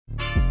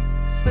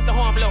Let the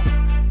horn blow.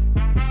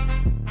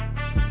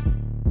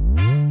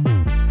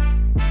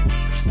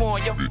 What you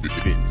want, yo?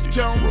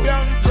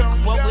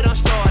 What we done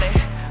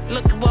started.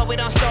 Look at what we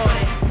done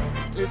started.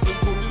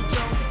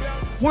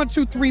 1,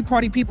 2, 3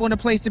 party people in the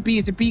place to be.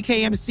 It's the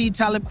BKMC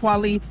Talib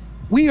Kweli.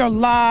 We are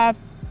live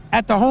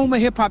at the home of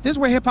hip-hop. This is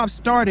where hip-hop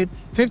started,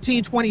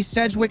 1520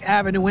 Sedgwick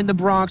Avenue in the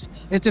Bronx.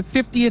 It's the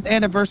 50th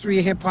anniversary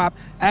of hip-hop.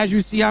 As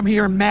you see, I'm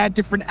here in mad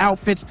different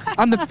outfits.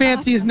 I'm the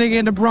fanciest nigga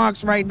in the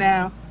Bronx right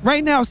now.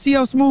 Right now,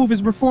 CL Smooth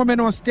is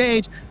performing on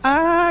stage.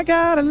 I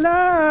gotta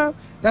love.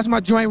 That's my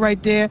joint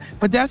right there.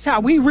 But that's how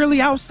we really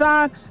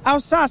outside.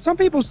 Some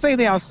people say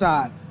they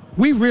outside.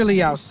 We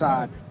really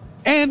outside.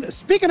 And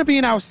speaking of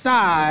being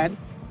outside,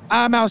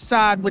 I'm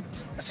outside with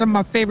some of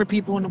my favorite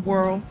people in the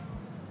world.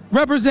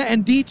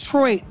 Representing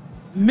Detroit,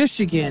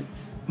 Michigan,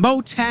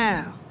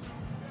 Motown.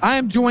 I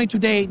am joined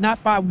today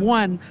not by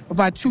one, but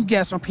by two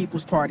guests on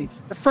People's Party.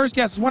 The first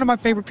guest is one of my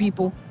favorite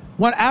people,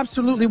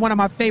 absolutely one of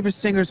my favorite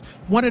singers,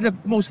 one of the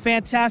most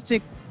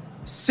fantastic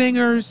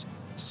singers,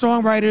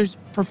 songwriters,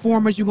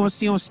 performers you're gonna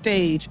see on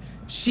stage.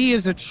 She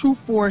is a true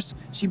force.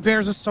 She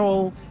bears a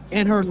soul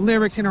in her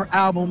lyrics, in her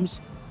albums.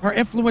 Her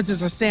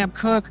influences are Sam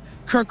Cooke,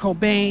 Kurt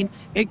Cobain.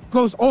 It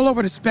goes all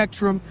over the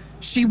spectrum.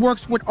 She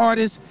works with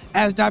artists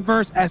as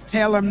diverse as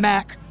Taylor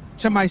Mack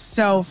to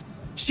myself.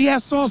 She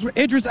has songs with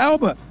Idris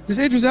Elba. These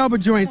Idris Elba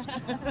joints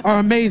are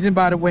amazing,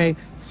 by the way.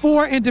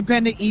 4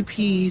 independent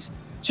EPs.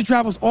 She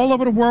travels all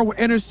over the world with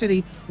Inner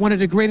City, one of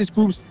the greatest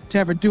groups to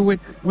ever do it.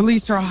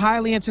 Released her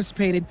highly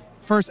anticipated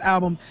first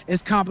album,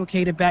 Is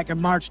Complicated, back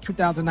in March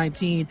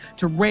 2019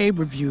 to rave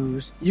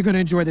reviews. You're going to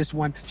enjoy this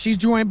one. She's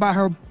joined by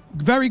her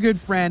very good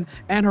friend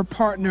and her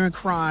partner in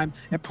crime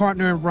and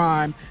partner in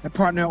rhyme and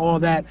partner in all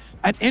that,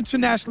 an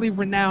internationally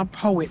renowned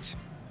poet,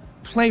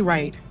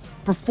 playwright,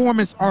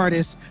 performance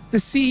artist, the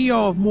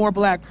CEO of More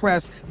Black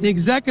Press, the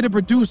executive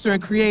producer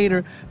and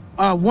creator,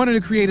 one of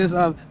the creators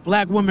of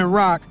Black Women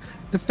Rock,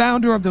 the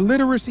founder of the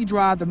Literacy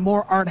Drive, the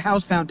More Art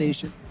House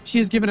Foundation. She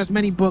has given us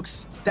many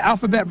books, The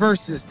Alphabet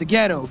Verses, The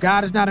Ghetto,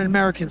 God Is Not an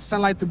American,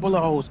 Sunlight Through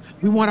Bullet Holes,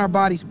 We Want Our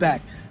Bodies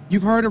Back.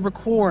 You've heard her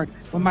record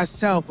with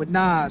myself, with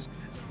Nas,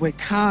 with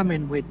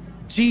Common, with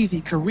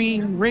Jeezy,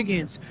 Kareem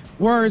Riggins,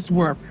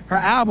 Wordsworth. Her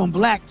album,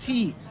 Black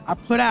Tea, I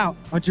put out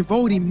on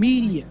Javoti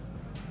Media.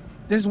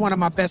 This is one of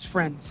my best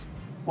friends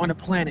on the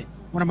planet,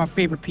 one of my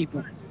favorite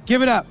people.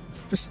 Give it up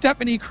for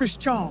Steffanie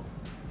Christi'an.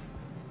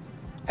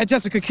 And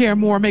Jessica Care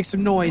Moore, make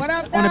some noise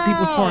on the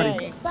People's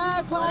Party.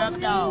 What up,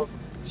 though?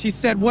 She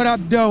said, what up,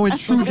 though, in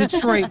true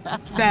Detroit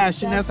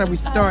fashion. That's how we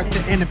start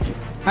the interview.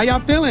 How y'all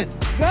feeling?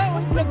 Good.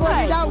 What's the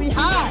boogie down? We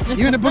hot.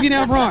 You in the Boogie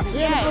Down Bronx?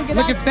 Yeah.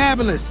 Looking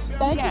fabulous.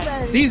 Thank you,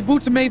 baby. These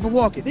boots are made for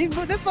walking. This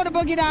for the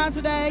boogie down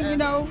today, you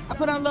know. I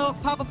put on a little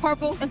pop of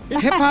purple.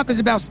 Hip-hop is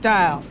about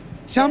style.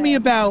 Tell me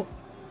about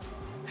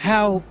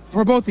how,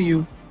 for both of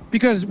you,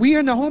 because we are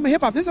in the home of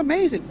hip-hop. This is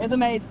amazing. It's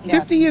amazing.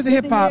 50 years of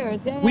hip-hop.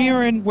 Yeah. We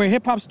are in where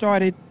hip-hop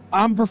started.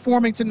 I'm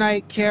performing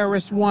tonight.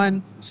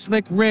 KRS-One,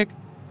 Slick Rick.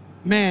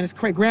 Man, it's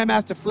great.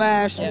 Grandmaster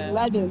Flash. Yeah.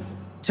 Legends.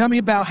 Tell me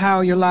about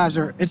how your lives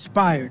are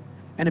inspired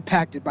and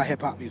impacted by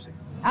hip-hop music.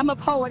 I'm a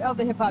poet of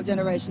the hip-hop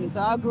generation, so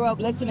I grew up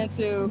listening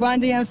to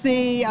Run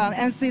DMC,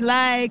 MC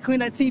Lyte, Queen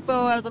Latifah.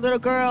 I was a little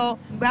girl.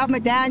 Ralph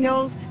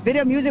McDaniels,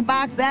 Video Music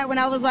Box, that when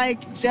I was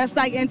just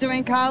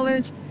entering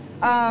college.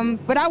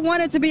 But I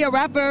wanted to be a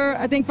rapper.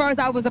 I think first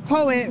I was a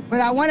poet,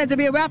 but I wanted to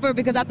be a rapper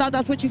because I thought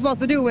that's what you're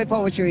supposed to do with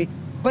poetry.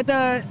 But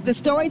the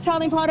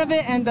storytelling part of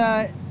it and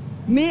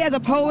me as a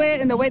poet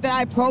and the way that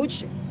I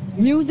approach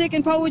music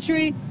and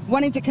poetry,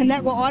 wanting to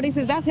connect with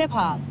audiences, that's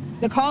hip-hop.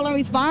 The call and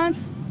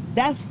response,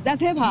 that's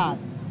hip-hop.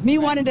 Me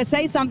wanting to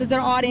say something to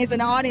the audience and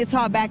the audience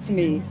talk back to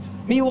me.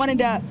 Me wanting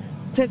to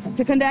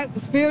connect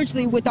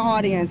spiritually with the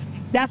audience,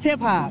 that's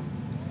hip-hop.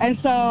 And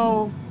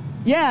so,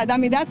 yeah, I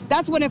mean,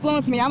 that's what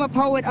influenced me. I'm a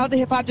poet of the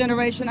hip-hop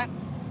generation.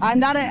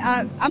 I'm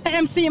an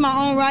MC in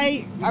my own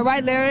right. I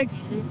write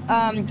lyrics.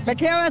 But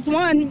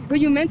KRS-One, who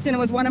you mentioned,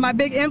 was one of my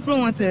big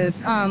influences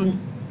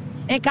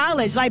in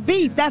college. Like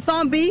Beef, that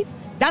song Beef,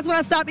 that's when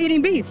I stopped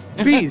eating beef.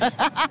 Beef.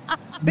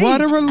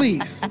 What a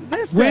relief.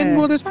 Listen. When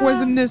will this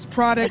poisonous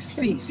product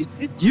cease?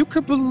 You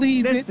could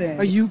believe it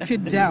or you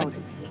could doubt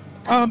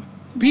it.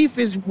 Beef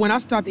is when I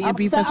stopped eating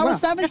beef as well. I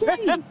was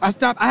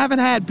 17. I haven't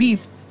had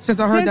beef since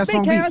I heard that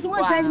song Beef.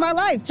 KRS-One changed my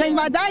life, changed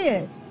my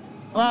diet.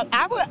 Well,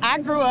 I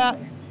grew up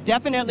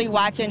definitely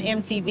watching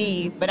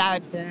MTV, but I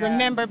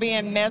remember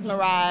being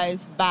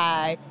mesmerized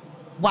by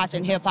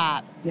watching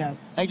hip-hop.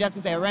 Yes. Like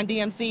Jessica said, Run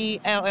DMC,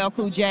 LL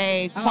Cool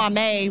J,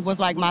 Kwame was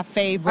like my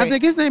favorite. I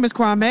think his name is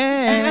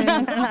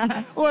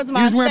Kwame. was my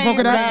He was wearing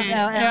polka favorite. dots?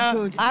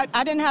 Yeah.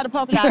 I didn't have the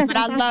polka dots, but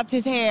I loved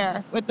his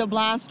hair with the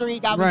blonde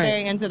streak. I was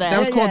very into that. That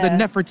was called the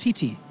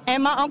Nefertiti.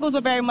 And my uncles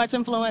were very much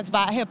influenced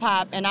by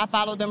hip-hop, and I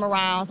followed them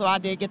around, so I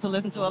did get to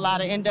listen to a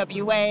lot of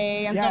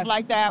NWA and stuff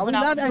like that. We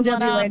loved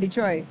NWA in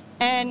Detroit.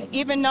 And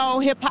even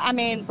though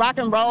rock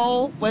and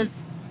roll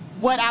was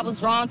what I was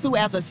drawn to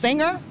as a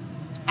singer,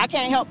 I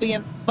can't help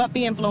but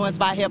be influenced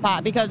by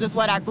hip-hop because it's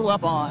what I grew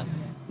up on.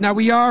 Now,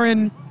 we are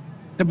in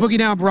the Boogie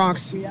Down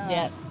Bronx.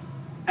 Yes.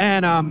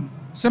 And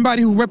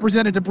somebody who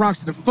represented the Bronx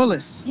to the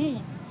fullest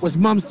was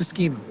Mums the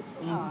Schemer.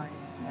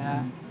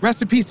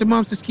 Rest in peace to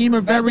Mums the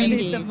Schemer.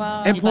 Very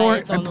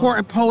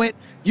important poet.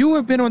 You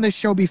have been on this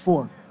show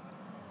before.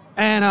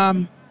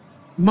 And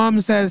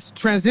Mums has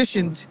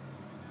transitioned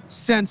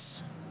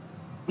since,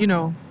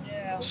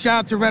 shout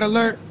out to Red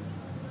Alert.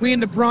 We in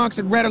the Bronx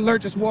and Red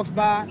Alert just walks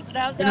by. You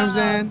know what I'm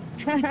saying?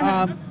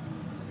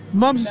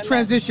 Mums has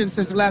transitioned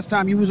since the last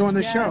time you was on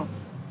the show.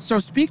 So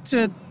speak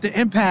to the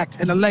impact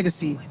and the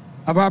legacy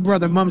of our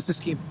brother, Mums the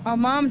Schemer.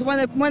 Mums, one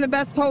of the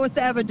best poets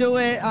to ever do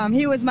it.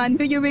 He was my New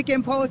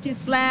Eurekan Poetry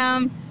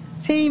Slam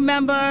team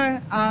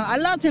member. I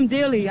loved him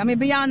dearly. I mean,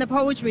 beyond the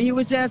poetry, he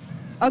was just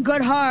a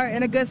good heart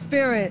and a good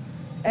spirit.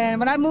 And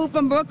when I moved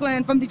from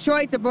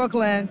Detroit to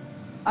Brooklyn,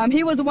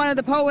 he was one of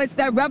the poets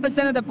that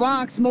represented the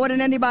Bronx more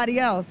than anybody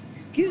else.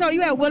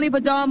 You had Willie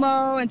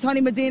Perdomo and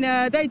Tony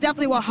Medina. They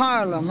definitely were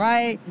Harlem,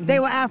 right? Mm-hmm. They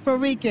were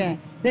Afro-Rican.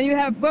 Then you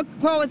have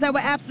poets that were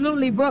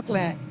absolutely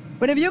Brooklyn.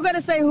 But if you're going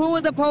to say who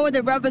was a poet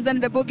that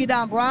represented the boogie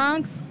down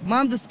Bronx,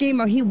 Mums the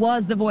Schemer, he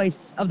was the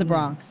voice of the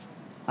Bronx.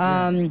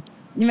 Man,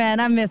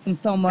 I miss him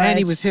so much. And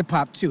he was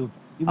hip-hop, too.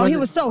 He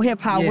was so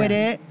hip-hop with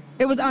it.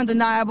 It was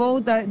undeniable,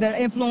 the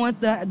influence,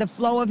 the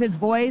flow of his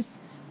voice,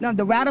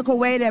 the radical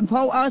way that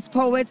us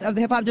poets of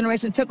the hip-hop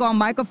generation took on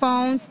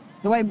microphones,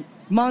 the way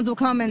Mums would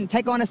come and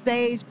take on a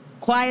stage,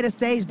 quiet a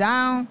stage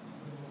down.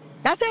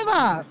 That's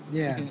hip-hop.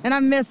 Yeah. And I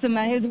miss him,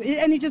 man.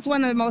 And he's just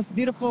one of the most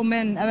beautiful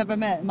men I've ever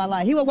met in my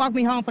life. He would walk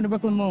me home from the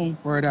Brooklyn Moon.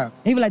 Word up.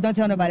 He would like, don't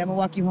tell nobody, I'm going to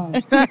walk you home.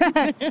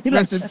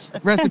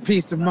 Rest in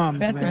peace to Mums,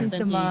 man. Rest in peace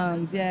to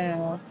Mums,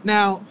 yeah.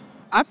 Now,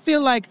 I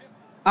feel like,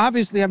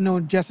 obviously I've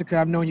known Jessica,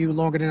 I've known you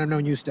longer than I've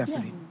known you,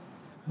 Steffanie. Yeah.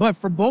 But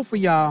for both of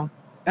y'all,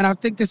 and I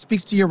think this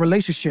speaks to your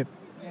relationship,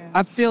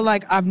 I feel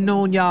like I've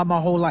known y'all my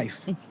whole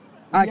life.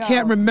 I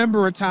can't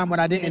remember a time when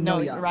I didn't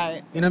know y'all.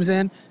 Right. You know what I'm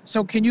saying?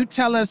 So can you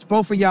tell us,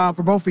 for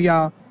both of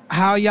y'all,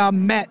 how y'all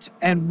met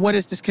and what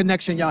is this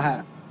connection y'all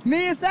have?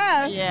 Me and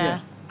Steph?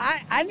 Yeah.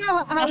 I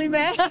know how we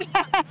met.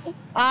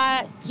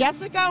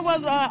 Jessica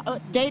was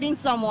dating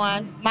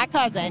someone, my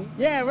cousin.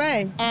 Yeah,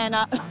 Ray. And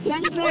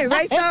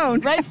Ray Stone.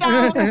 Ray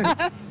Stone.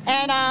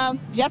 And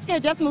Jessica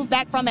had just moved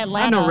back from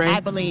Atlanta, I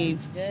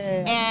believe.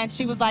 Yeah. And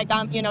she was like,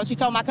 she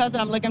told my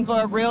cousin, I'm looking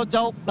for a real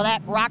dope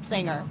black rock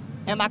singer.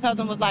 And my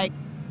cousin was like,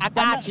 I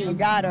got you. I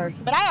got her.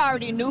 But I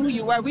already knew who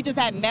you were. We just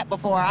hadn't met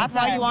before. I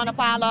saw you on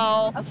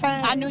Apollo.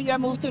 Okay. I knew you had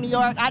moved to New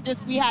York.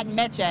 We hadn't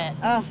met yet.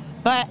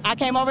 But I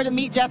came over to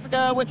meet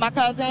Jessica with my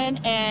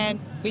cousin, and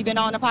we've been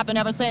on and popping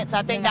ever since.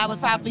 I think that was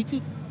probably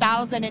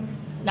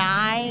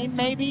 2009,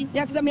 maybe.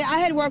 Yeah, because I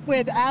had worked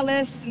with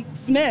Alice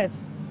Smith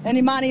and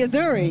Imani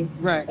Azuri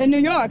in New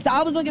York. So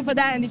I was looking for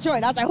that in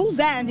Detroit. I was like, who's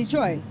that in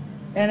Detroit?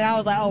 And I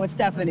was like, oh, it's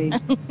Steffanie.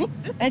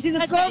 And she's a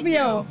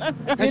Scorpio.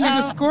 And she's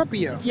a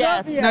Scorpio.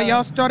 Yes. Now,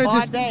 y'all started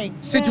this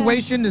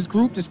situation, this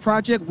group, this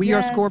project, We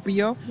Are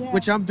Scorpio,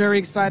 which I'm very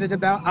excited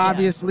about,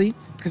 obviously,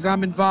 because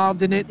I'm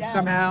involved in it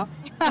somehow.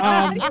 You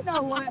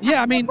know what?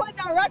 Yeah, I mean, Put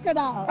that record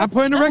out. I'm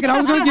putting the record. I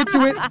was going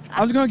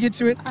to get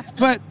to it.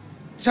 But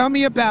tell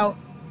me about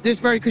this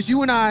because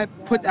you and I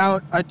put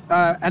out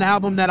an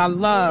album that I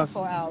love.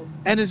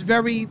 And it's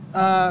very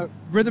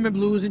rhythm and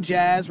blues and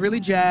jazz,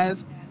 really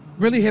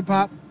hip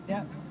hop.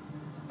 Yep.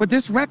 But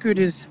this record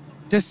is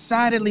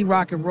decidedly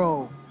rock and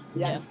roll.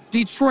 Yes.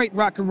 Detroit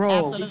rock and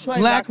roll.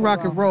 Absolutely. Black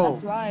rock and roll.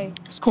 That's right.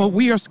 It's called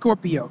We Are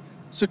Scorpio.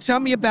 So tell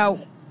me about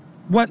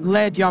what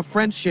led y'all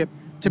friendship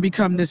to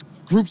become this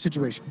group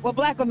situation. Well,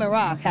 Black Women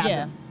Rock happened.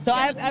 Yeah. So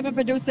I've been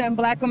producing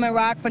Black Women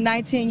Rock for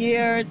 19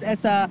 years.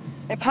 It's a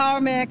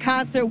empowerment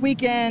concert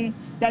weekend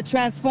that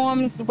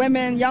transforms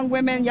women, young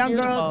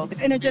girls.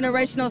 It's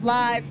intergenerational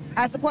lives.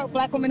 I support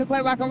Black women who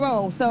play rock and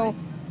roll. So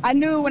I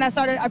knew when I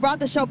brought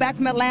the show back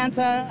from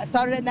Atlanta. I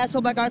started at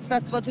National Black Arts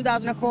Festival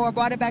 2004,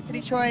 brought it back to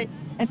Detroit,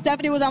 and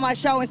Steffanie was on my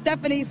show. And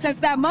Steffanie, since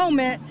that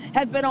moment,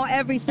 has been on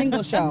every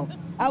single show.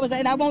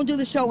 And I won't do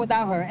the show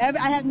without her.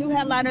 I have new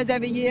headliners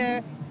every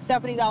year.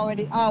 Stephanie's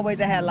always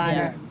a headliner.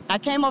 Yeah. I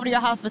came over to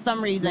your house for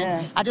some reason.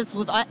 Yeah. I just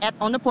was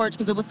on the porch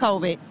because it was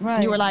COVID. Right.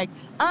 And you were like,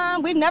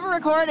 we've never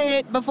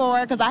recorded before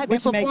because I had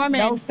been performing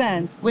makes no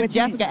sense. with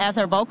Jessica as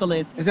her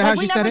vocalist. Is that how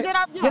she said it? Did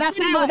I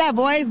say it with that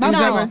voice? No.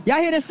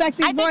 Y'all hear the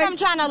sexy voice? I think I'm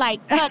trying to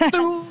cut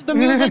through the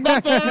music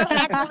back there,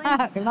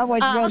 actually. My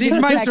voice is real These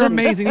mics sexy. are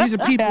amazing. These are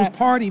people's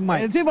party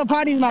mics. It's people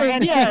parties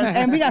mics.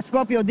 And we got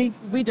Scorpio deep.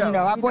 We do.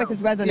 Our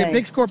voices resonate. Yeah,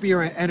 big Scorpio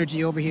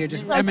energy over here,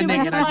 just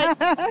emanating.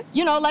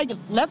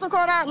 Let's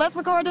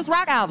record this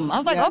rock album. I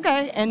was like,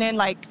 okay. And then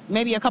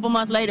maybe a couple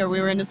months later, we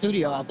were in the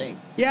studio, I think.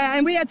 Yeah,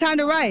 and we had time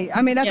to write.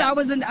 I mean, I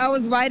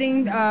was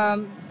writing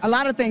a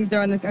lot of things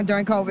during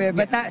COVID,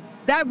 but that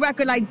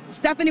record,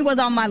 Steffanie was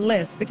on my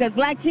list because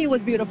Black Tea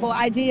was beautiful.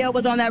 Idea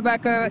was on that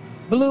record.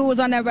 Blue was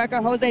on that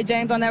record. Jose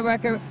James on that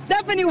record.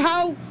 Steffanie,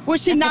 how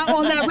was she not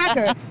on that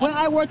record when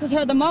I worked with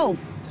her the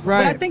most?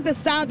 Right. But I think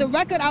the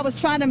record I was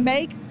trying to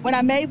make when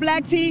I made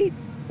Black Tea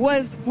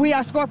was We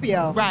Are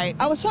Scorpio. Right.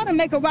 I was trying to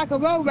make a rock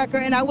and roll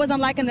record, and I wasn't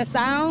liking the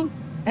sound.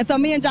 And so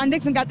me and John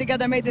Dixon got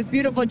together and made this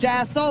beautiful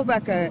jazz soul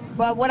record.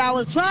 But what I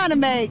was trying to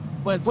make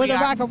was a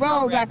rock and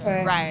roll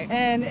record. Right.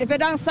 And if it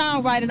don't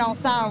sound right, it don't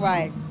sound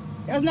right.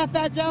 Wasn't that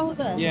Fat Joe? Who's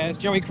that? Yeah, it's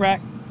Joey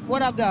Crack.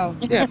 What up, though?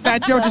 Yeah,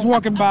 Fat Joe just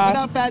walking What by.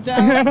 up, Fat Joe?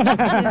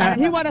 Yeah,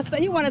 he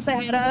wanna say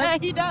hi to us. Yeah,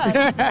 he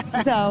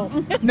does.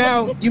 So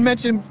Now, you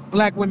mentioned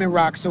Black Women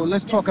Rock, so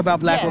let's talk about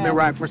Black Yeah. Women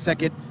Rock for a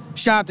second.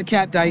 Shout out to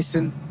Kat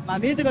Dyson. my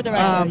musical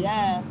director,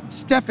 yeah.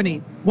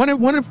 Steffanie, one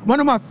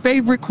of my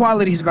favorite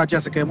qualities about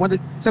Jessica, and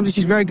something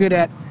she's very good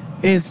at,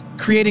 is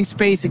creating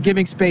space and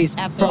giving space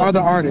Absolutely. for other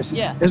artists.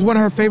 Yeah. It's one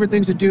of her favorite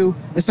things to do.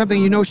 It's something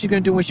you know she's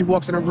gonna do when she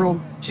walks in a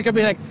room. She's gonna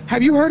be like,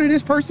 "Have you heard of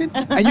this person?"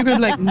 And you're gonna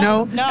be like,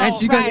 "No." No, and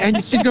she's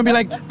right. gonna be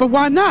like, "But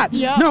why not?"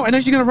 Yeah. No, and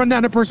then she's gonna run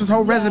down the person's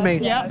whole resume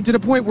Yeah. to the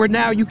point where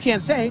now you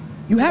can't say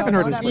you haven't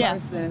heard of this know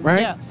person, that person.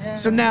 right? Yeah.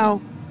 So now,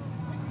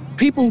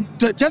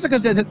 Jessica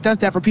does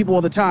that for people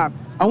all the time.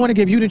 I want to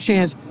give you the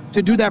chance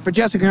to do that for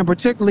Jessica, and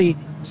particularly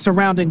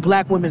surrounding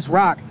Black women's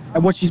rock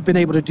and what she's been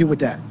able to do with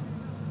that.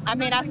 I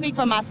mean, I speak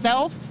for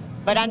myself,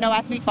 but I know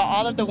I speak for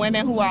all of the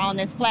women who are on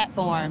this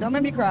platform. Don't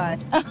make me cry.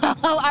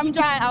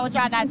 I will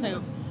try not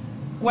to.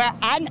 Where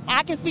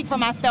I can speak for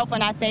myself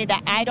when I say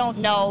that I don't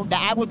know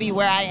that I would be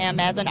where I am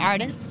as an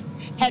artist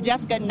had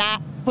Jessica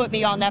not put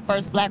me on that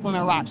first Black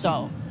Women Rock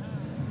show.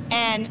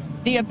 And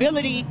the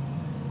ability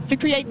to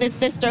create this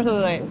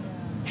sisterhood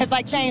has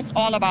like changed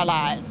all of our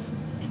lives.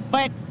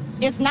 But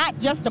it's not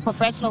just a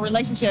professional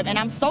relationship, and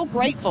I'm so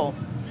grateful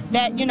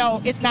that,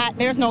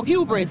 there's no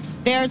hubris,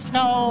 there's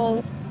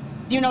no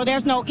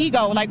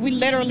ego. Like, we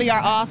literally are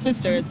all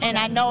sisters. And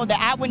I know that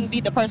I wouldn't be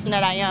the person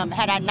that I am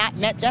had I not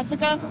met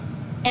Jessica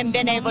and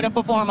been able to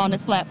perform on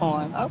this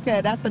platform.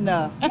 Okay, that's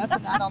enough.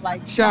 I don't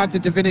like. Shout out to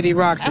Divinity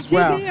Rocks as She's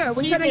well. here.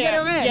 We She's couldn't get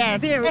her in. here.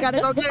 Yes. She's here. We got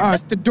to go get her.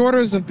 It's the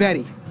Daughters of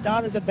Betty.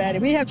 Daughters of Betty.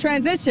 We have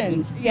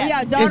transitioned. Yeah. We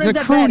are Daughters It's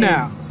a of crew Betty.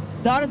 now.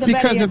 Daughters of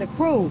Because Betty of- is a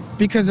crew.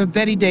 Because of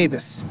Betty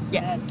Davis.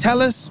 Yeah.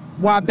 Tell us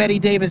why Betty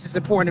Davis is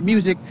important to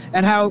music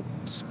and how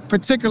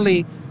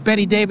particularly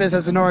Betty Davis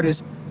as an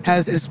artist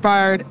has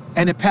inspired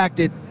and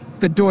impacted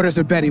the Daughters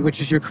of Betty, which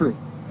is your crew.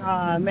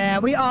 Oh,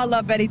 man, we all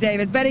love Betty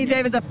Davis. Betty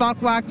Davis, a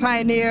funk rock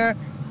pioneer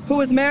who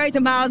was married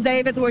to Miles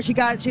Davis, where she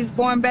was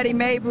born Betty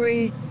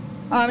Mabry.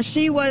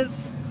 She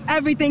was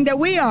everything that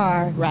we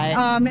are. Right.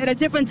 At a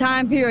different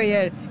time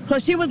period. So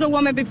she was a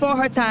woman before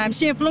her time.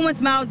 She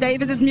influenced Miles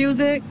Davis's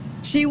music.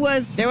 She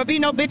was... There would be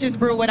no Bitches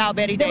Brew without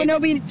Betty There Davis.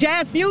 would no be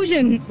jazz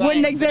fusion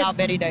wouldn't exist without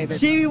Betty Davis.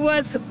 She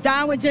was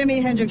down with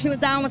Jimi Hendrix. She was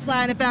down with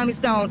Sly and the Family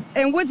Stone.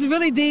 And what's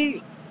really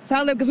deep,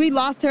 Talib, because we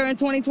lost her in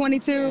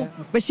 2022,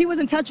 but she was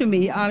in touch with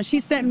me.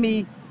 She sent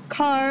me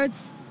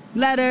cards,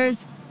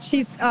 letters.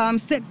 She's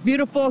sent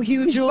beautiful,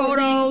 huge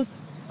photos.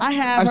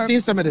 I've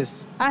seen some of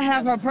this. I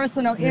have her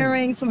personal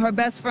earrings from her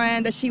best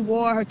friend that she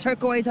wore, her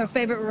turquoise, her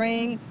favorite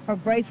ring, her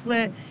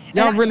bracelet.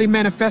 Y'all really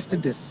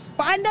manifested this.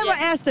 But I never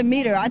asked to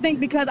meet her. I think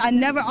because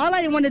all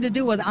I wanted to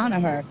do was honor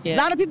her. Yeah. A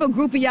lot of people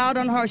groupie out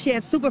on her. She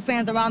has super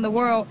fans around the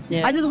world.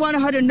 Yeah. I just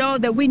wanted her to know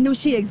that we knew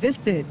she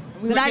existed.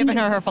 We were giving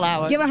her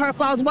flowers. Giving her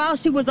flowers while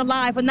she was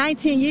alive. For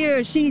 19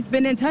 years, she's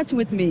been in touch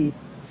with me.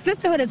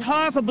 Sisterhood is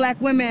hard for Black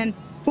women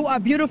who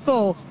are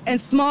beautiful and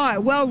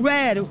smart,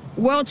 well-read,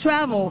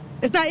 well-traveled.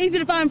 It's not easy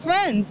to find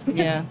friends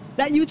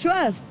that you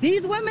trust.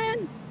 These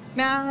women,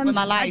 man, With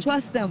my life. I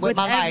trust them With with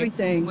my life.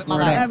 everything. With my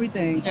life.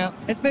 Everything. Yep.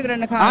 It's bigger than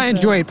the concert. I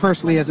enjoy it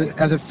personally as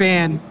a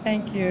fan.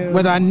 Thank you.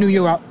 Whether I knew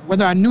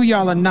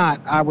y'all or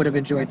not, I would have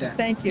enjoyed that.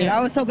 Thank you. Yeah.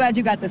 I was so glad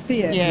you got to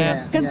see it.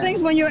 Yeah. Because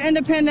things when you're an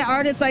independent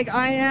artist like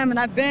I am, and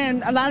I've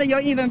been, a lot of your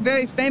even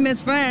very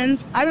famous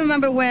friends. I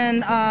remember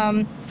when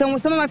some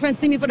of my friends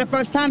see me for the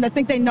first time, they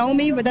think they know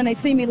me, but then they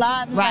see me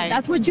live. and Right. Like,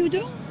 that's what you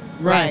do?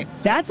 Right.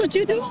 That's what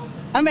you do?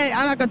 I'm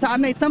not gonna talk. I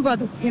made some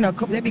brothers,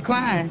 they be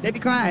crying. They be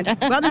crying.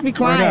 Brothers be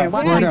crying.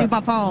 Watch me do my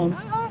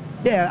poems.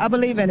 Yeah, I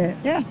believe in it.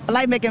 Yeah. I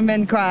like making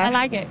men cry. I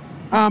like it.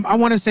 I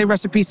want to say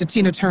rest in peace to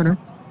Tina Turner.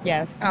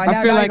 Yeah. Oh, I now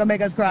feel you're like- gonna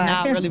make us cry.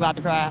 Now I'm really about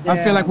to cry.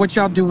 I feel like what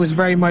y'all do is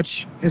very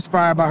much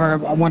inspired by her.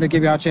 I want to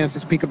give y'all a chance to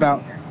speak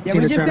about Yeah,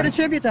 Tina we just Turner. did a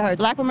tribute to her.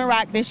 Black Women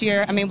Rock this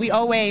year. I mean, we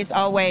always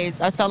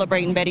are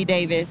celebrating Betty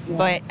Davis,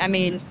 but I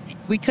mean,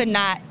 we could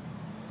not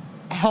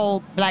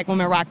hold Black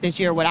Women Rock this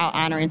year without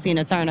honoring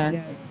Tina Turner.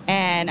 Yes.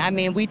 And I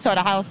mean, we tore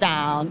the house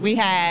down. We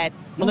had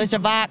Melissa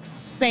Vox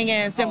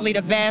singing Simply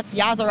the Best.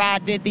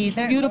 Yazara did these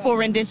beautiful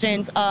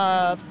renditions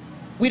of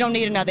We Don't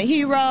Need Another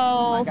Hero.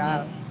 Oh my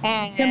God.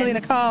 And Kimberly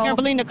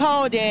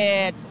Nicole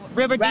did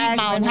River Deep, Rag,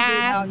 Mountain River Deep,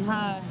 High. Mountain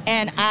High.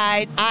 And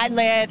I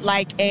led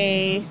like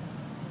a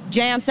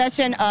jam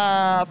session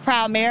of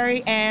Proud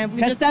Mary, and we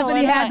Because just tore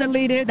Steffanie it had up. to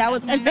lead it. That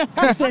was my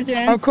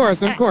decision. Of course.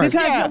 Because,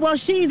 Yeah. well,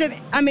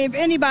 if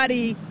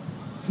anybody's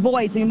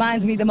voice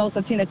reminds me the most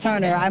of Tina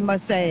Turner, I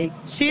must say.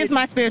 She is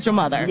my spiritual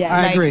mother. Yeah.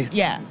 I agree.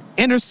 Yeah.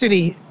 Inner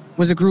City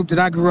was a group that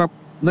I grew up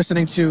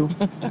listening to,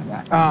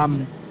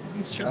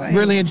 Detroit.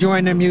 really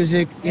enjoying their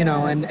music,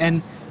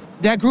 and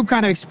that group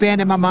kind of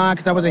expanded my mind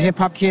because I was a hip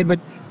hop kid, but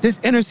this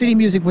Inner City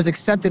music was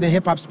accepted in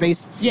hip hop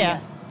spaces. Yeah.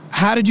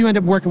 How did you end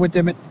up working with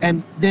them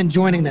and then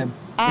joining them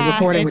and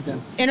recording with them?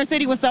 Inner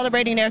City was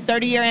celebrating their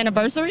 30-year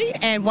anniversary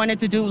and wanted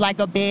to do like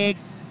a big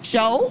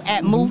show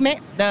at Movement,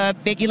 the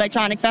big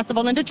electronic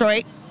festival in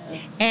Detroit.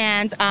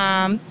 And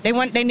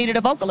they needed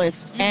a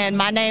vocalist, and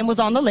my name was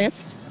on the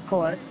list. Of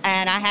course.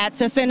 And I had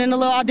to send in a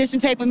little audition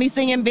tape of me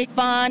singing Big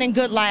Fun and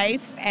Good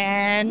Life,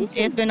 and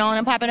it's been on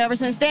and popping ever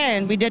since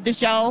then. We did the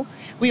show.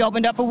 We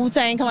opened up for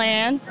Wu-Tang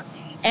Clan,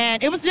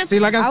 and it was just... See,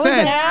 like I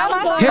said,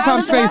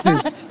 hip-hop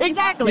spaces.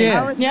 Exactly.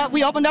 Yeah.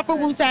 We opened up for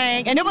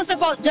Wu-Tang, and it was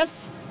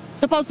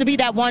supposed to be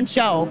that one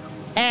show,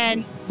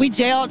 and we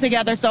gelled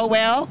together so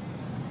well.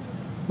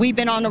 We've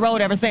been on the road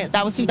ever since.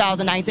 That was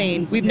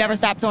 2019. We've never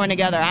stopped touring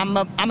together.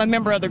 I'm a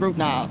member of the group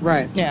now.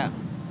 Right. Yeah.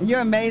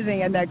 You're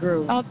amazing in that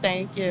group. Oh,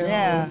 thank you.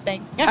 Yeah.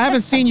 Thank you. I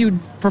haven't seen you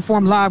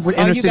perform live with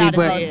Oh, Inner you City, gotta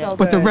but see it. So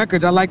but the good.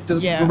 records, I like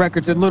the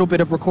records, a little bit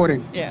of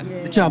recording. Yeah.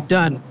 Which y'all have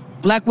done.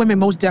 Black women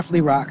most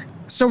definitely rock.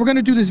 So we're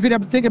gonna do this video.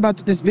 I'm thinking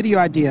about this video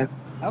idea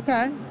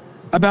Okay.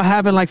 about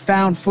having like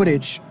found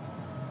footage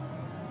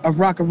of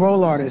rock and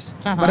roll artists.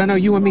 But I know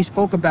you and me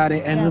spoke about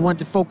it, and we want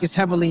to focus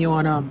heavily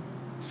on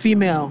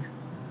female,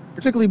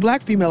 particularly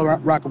black female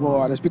rock and roll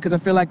artists, because I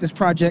feel like this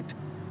project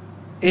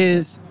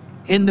is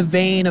in the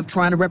vein of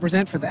trying to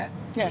represent for that.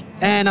 Yeah.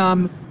 And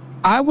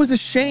I was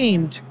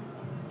ashamed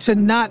to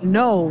not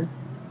know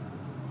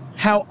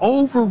how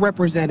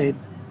overrepresented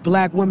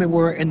black women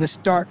were in the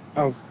start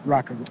of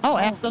rock and roll. Oh,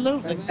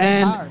 absolutely.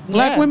 And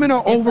black Yeah. women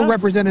are It's us.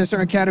 overrepresented in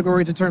certain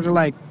categories in terms of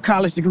like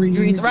college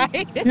degrees. Right.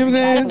 You know what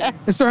I'm saying?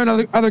 In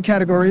certain other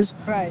categories.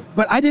 Right.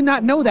 But I did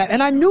not know that.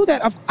 And I knew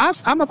that.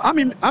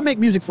 I make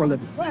music for a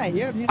living. Right.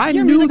 You're I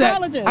you're a knew that.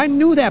 musicologist. I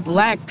knew that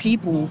black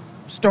people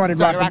started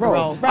rock and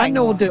roll. I right.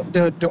 know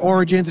the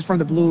origins is from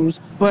the blues,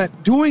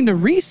 but doing the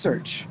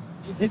research,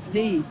 It's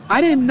deep.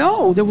 I didn't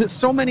know there was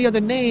so many other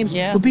names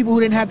Yeah. for people who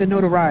didn't have the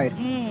notoriety.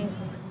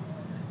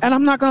 And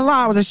I'm not gonna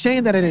lie, I was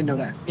ashamed that I didn't know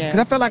that, because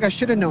I felt like I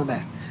should have known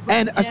that.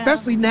 And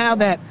especially now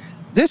that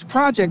this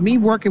project, me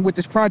working with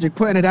this project,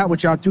 putting it out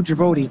with y'all through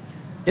Javoti,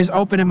 is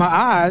opening my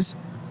eyes.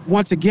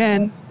 Once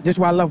again, this is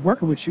why I love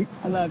working with you.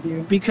 I love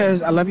you.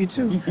 Because I love you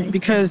too.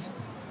 Because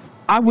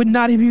I would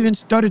not have even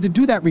started to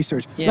do that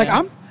research. Yeah.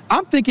 Like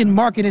I'm thinking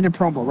marketing and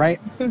promo, right?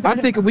 I'm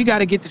thinking we got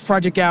to get this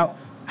project out.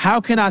 How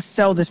can I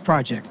sell this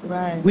project?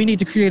 Right. We need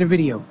to create a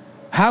video.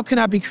 How can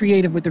I be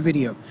creative with the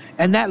video?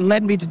 And that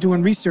led me to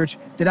doing research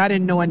that I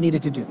didn't know I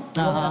needed to do.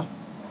 Uh-huh.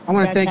 I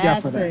want to thank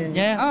y'all for that. Fantastic.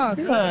 Yeah. Oh,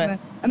 good.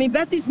 I mean,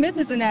 Bessie Smith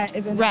is in that.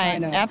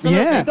 Right. lineup.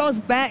 Absolutely. Yeah. It goes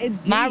back. It's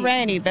deep. Ma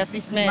Rainey, Bessie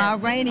Smith. Ma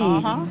Rainey.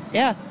 Uh-huh.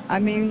 Yeah. I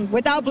mean,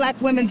 without black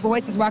women's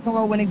voices, rock and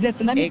roll wouldn't exist.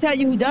 And let me tell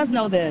you who does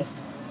know this.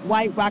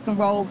 White rock and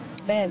roll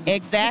men.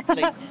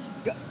 Exactly.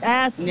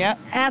 Ask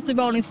the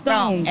Rolling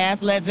Stones.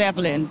 Ask Led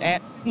Zeppelin.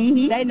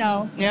 They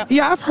know. Yep.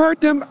 Yeah, I've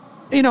heard them,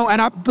 and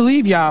I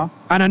believe y'all,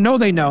 and I know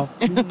they know,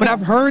 but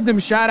I've heard them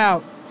shout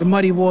out the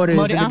Muddy Waters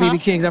and the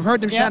BB Kings. I've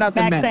heard them shout out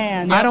the men.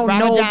 Backsand. I don't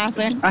Robert know.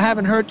 Johnson. I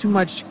haven't heard too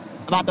much.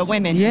 About the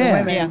women.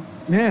 Yeah. The women.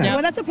 Yeah.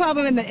 Well, that's a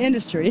problem in the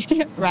industry.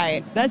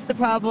 Right. That's the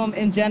problem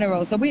in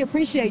general. So we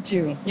appreciate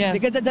you. Yes.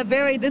 Because it's a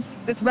very, this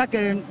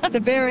record, it's a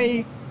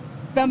very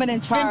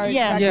feminine charged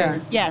Yeah.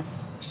 record. Yeah. Yeah.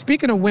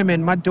 Speaking of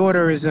women, my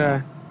daughter is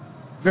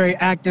very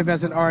active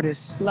as an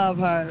artist, Love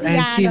her.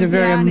 and she's a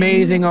very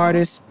amazing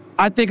artist.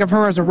 I think of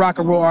her as a rock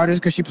and roll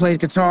artist because she plays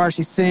guitar,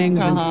 she sings,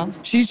 and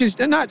she's just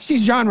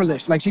she's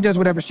genreless. Like, she does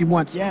whatever she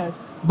wants. Yes.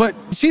 But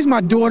she's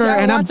my daughter,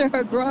 I'm and watching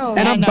her grow.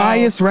 and I'm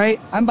biased, right?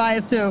 I'm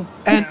biased too.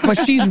 But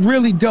she's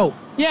really dope.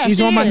 Yeah, she's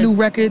she on my is. new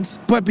records.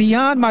 But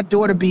beyond my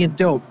daughter being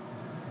dope,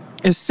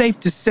 it's safe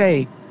to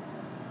say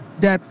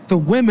that the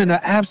women are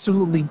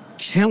absolutely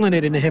killing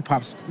it in the hip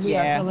hop space. We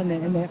are killing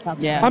it in the hip hop.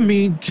 Yeah. I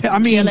mean,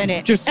 Killing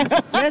it. just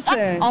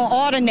Listen. On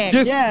all the necks.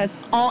 Just-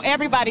 Yes. On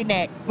everybody's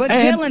neck. We're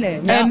killing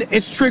it. and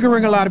it's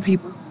triggering a lot of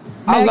people.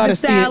 I Meg love Thee to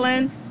see it.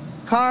 Stallion,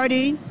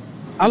 Cardi,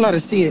 I love to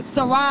see it.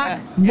 Ciroc.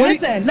 What-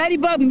 Listen,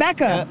 Ladybug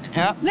Mecca.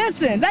 Yeah.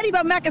 Listen,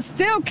 Ladybug Mecca's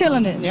still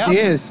killing it. Yep. She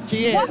is. She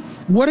is. What?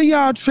 What do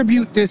y'all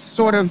attribute this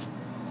sort of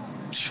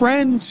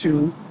trend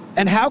to,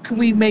 and how can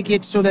we make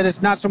it so that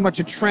it's not so much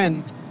a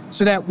trend,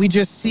 so that we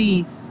just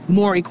see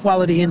more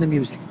equality in the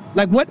music?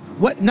 Like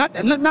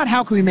not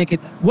how can we make it,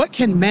 what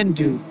can men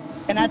do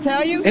Can I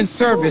tell you? in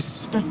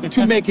service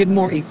to make it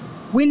more equal?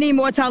 We need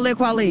more Talib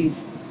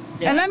Kwelis.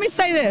 Yeah. And let me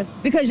say this,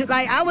 because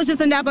like I was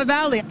just in Napa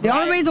Valley. The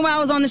only reason why I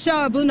was on the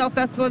show at Blue Note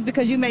Festival is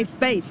because you made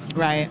space.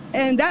 Right.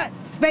 And that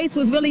space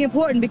was really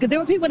important because there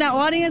were people in that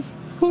audience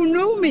who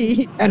knew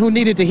me. And who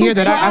needed to hear Who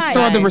that? I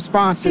saw cried. the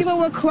responses. People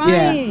were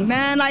crying,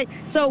 man. Like,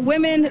 so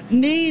men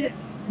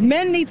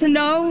need to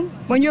know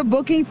when you're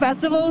booking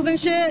festivals and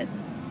shit.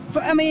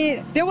 I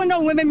mean, there were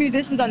no women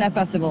musicians on that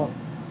festival.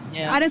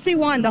 Yeah. I didn't see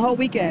one the whole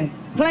weekend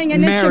playing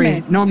an Mary,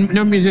 instrument.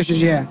 no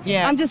musicians, yeah.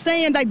 Yeah. I'm just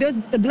saying, like, there's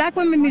the black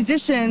women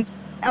musicians,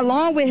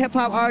 along with hip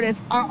hop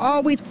artists, are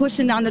always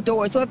pushing down the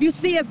door. So if you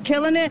see us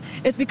killing it,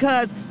 it's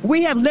because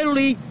we have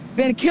literally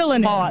been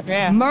killing it, Hard,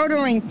 yeah.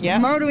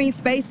 murdering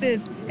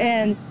spaces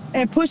and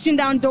pushing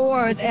down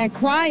doors and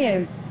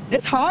crying.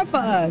 It's hard for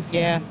us.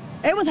 Yeah.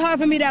 It was hard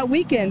for me that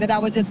weekend that I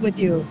was just with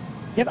you.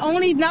 If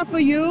only not for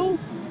you,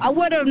 I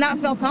would have not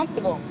felt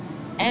comfortable.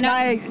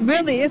 And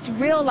really, it's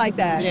real like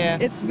that. Yeah.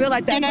 It's real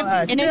like that and for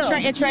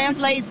us. it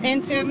translates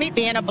into me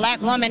being a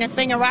black woman and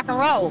singing rock and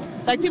roll.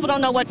 Like, people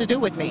don't know what to do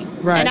with me.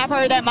 Right. And I've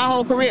heard that my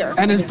whole career.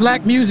 And it's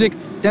black music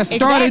that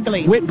started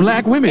Exactly. with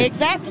black women.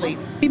 Exactly.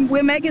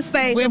 We're making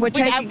space and we're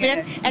taking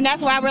it. And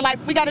that's why we're like,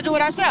 we got to do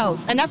it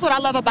ourselves. And that's what I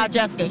love about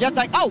Jessica. Just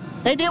like, oh,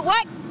 they did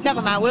what? Never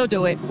mind, we'll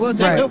do it. We'll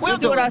do Right. it. We'll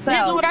do it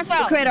ourselves. We'll do it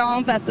ourselves. We create our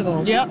own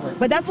festivals. Yep.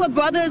 But that's what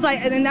brothers like,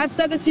 and I've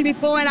said this to you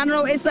before, and I don't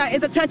know, it's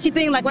a touchy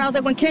thing. Like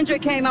when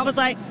Kendrick came, I was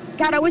like,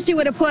 God, I wish you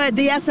would have put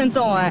The Essence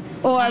on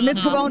or Miss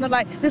Corona.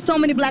 Like, there's so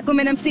many black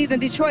women MCs in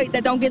Detroit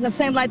that don't get the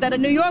same light that a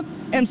New York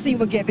MC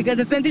would get because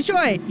it's in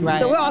Detroit. Right.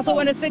 So we're also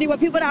in a city where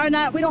people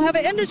we don't have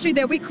an industry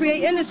there. We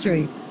create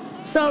industry.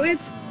 So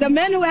it's the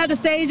men who have the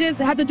stages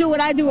have to do what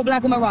I do with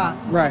Black Women Rock.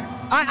 Right.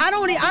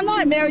 I'm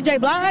not Mary J.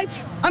 Blige.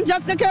 I'm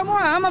Jessica Cameron.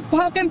 I'm a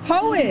fucking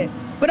poet.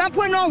 But I'm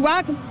putting on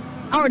rock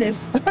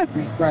artists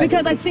Right.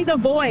 because I see the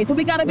void. So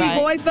we got to be Right.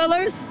 void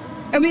fillers.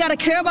 And we got to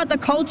care about the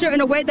culture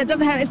in a way that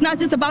doesn't have, it's not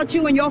just about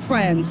you and your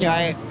friends.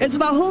 Right. It's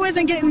about who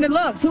isn't getting the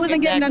looks, who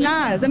isn't getting the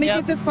Exactly. nods. Let me Yep.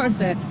 get this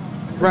person.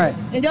 Right.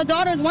 And your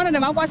daughter is one of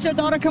them. I watched your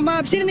daughter come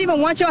up. She didn't even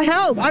want your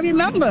help. I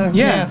remember.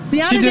 Yeah.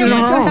 Tiana She did didn't it on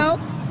want her your own. help.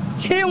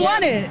 She didn't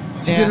want it.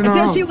 She did it on her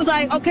Until own. she was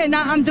like, okay,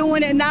 now I'm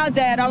doing it now,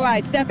 Dad. All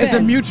right, step It's a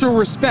in. mutual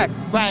respect.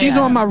 Right. She's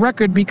on my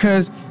record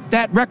because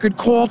that record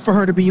called for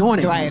her to be on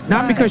it. Right.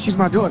 Not because she's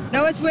my daughter.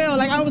 No, it's real.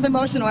 Like, I was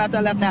emotional after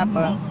I left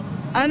Napa.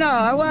 I know,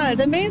 I was.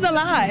 It means a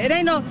lot. It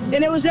ain't no,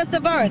 and it was just a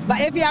verse. But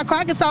Affion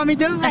Crockett saw me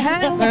do it.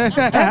 Affion was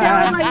like,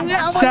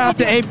 yeah, Shout out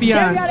to Affion.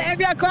 Shout out to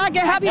Affion Crockett.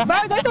 Happy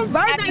birthday. It's his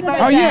birthday today.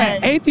 Oh yeah,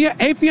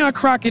 Affion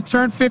Crockett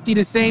turned 50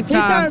 the same He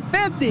time turned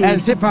 50.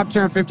 as hip hop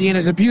turned 50, and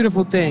it's a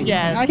beautiful thing.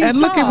 Yes. He's And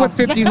look at tall. what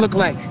 50 look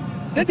like.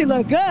 50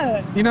 look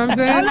good. You know what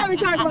I'm I saying? love me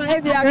talking about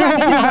Affion Crockett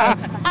too much.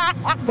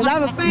 Because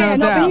I'm a fan. No No,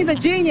 but doubt. he's a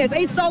genius.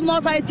 He's so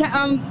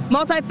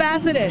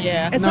multifaceted.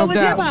 Yeah. And No so is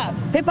doubt. hip-hop.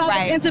 Hip-hop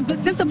Right. is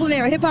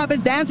interdisciplinary. Hip-hop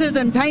is dancers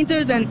and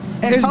painters and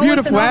It's poets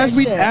beautiful. and all that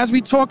shit. As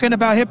we talking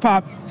about hip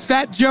hop,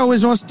 Fat Joe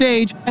is on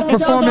stage Joe's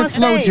performing on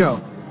stage.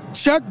 Flojo.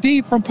 Chuck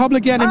D from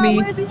Public Enemy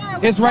where's he at?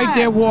 is What's right that?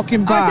 there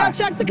walking Oh, by. tell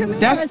Chuck to come here.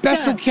 That's It's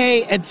Special Chuck.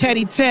 K and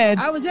Teddy Ted,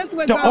 I was just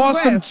with the Bob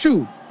Awesome Griff.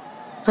 2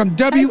 from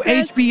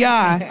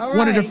WHBI, All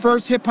one of the right.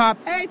 first hip hop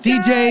Hey,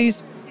 Chuck.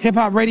 DJs, hip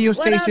hop radio What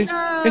up, stations.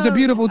 Joe? It's a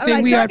beautiful All thing.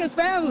 right, we Chuck have is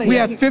family.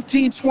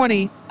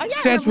 1520 Oh, yeah,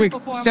 Sedgwick we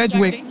performed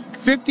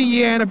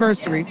 50-year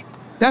anniversary.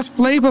 That's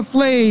Flavor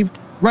Flav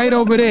right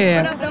over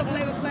there What up, though,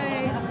 Flavor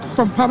Flav?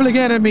 from Public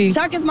Enemy.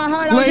 Chuck is my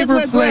heart. I was just Flavor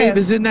with Flav Griff.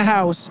 is in the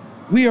house.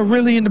 We are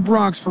really in the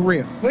Bronx for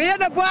real. We're in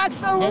the Bronx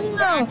for real.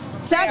 Bronx.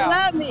 Chuck Yeah.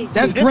 love me.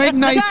 That's Greg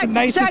Nice Chuck, and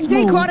Nice Chuck and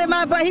D Smooth. caught in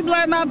my butt. He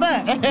blurred my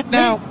butt.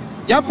 Now,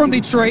 y'all from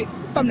Detroit.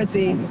 From the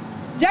team.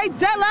 Jay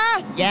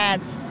Dilla. Yeah.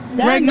 Greg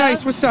Stand Nice,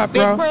 up. what's up,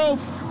 Big bro?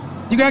 proof.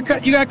 You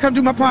gotta come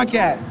do my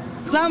podcast.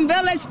 Slum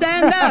Village,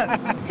 stand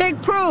up.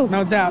 Big proof.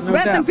 No doubt, no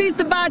Rest doubt. in peace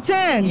to Bar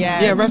 10.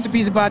 Yeah. Yeah,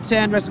 recipes about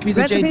 10, recipes of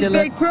Rest in Jay peace, Dilla.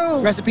 Big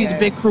Proof. Recipes of Yes.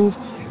 Big Proof.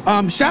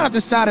 Shout out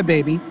to Sada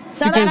Baby.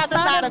 Shout because out to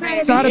Sada Baby.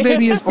 Sada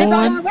Baby is It's on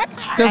on the record.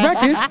 the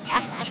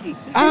record.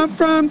 I'm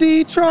from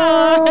Detroit.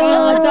 Dun,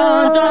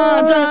 dun,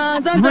 dun,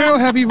 dun, dun, Real dun.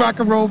 heavy rock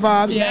and roll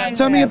vibes. Yeah,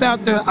 Tell me yeah.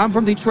 about the I'm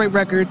from Detroit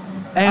record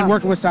and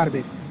working with Sada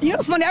Baby. You know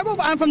what's funny? I wrote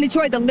I'm from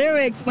Detroit, the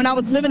lyrics, when I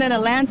was living in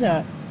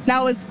Atlanta.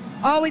 Now, it's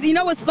always, you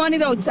know what's funny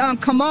though?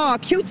 Kamal,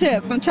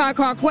 Q-Tip from Tribe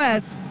Called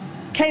Quest,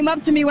 came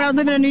up to me when I was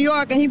living in New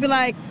York, and he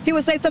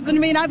would say something to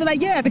me, and I'd be like,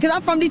 yeah, because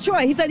I'm from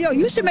Detroit. He said, yo,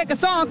 you should make a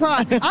song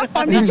called I'm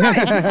from Detroit.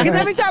 Because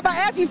every time I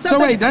ask you something.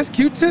 So wait, that's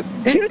Q-Tip?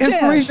 Q-Tip.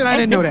 Inspiration? I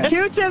didn't know that.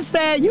 Q-Tip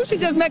said, you should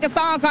just make a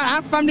song called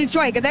I'm from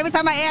Detroit. Because every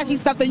time I ask you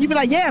something, you be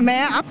like, yeah,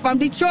 man, I'm from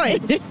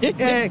Detroit.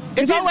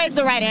 It's always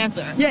the right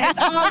answer. Yeah,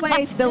 it's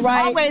always the It's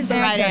right always the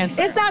right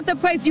answer. It's not the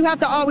place you have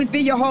to always be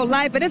your whole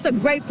life, but it's a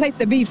great place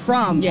to be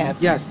from. Yes.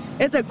 Yes.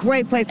 It's a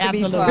great place to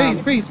be Absolutely.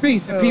 from.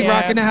 Peace. Pete Yeah.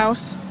 Rock in the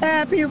house.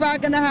 P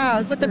Rock in the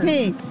house with the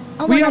pink.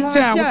 I We wanna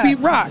uptown with hug Pete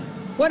Chuck. Rock.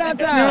 What up,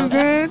 You know what I'm Chuck?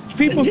 saying?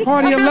 People's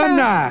Party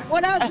alumni.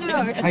 What up,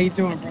 Chuck? How you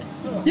doing, bro?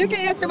 You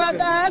can interrupt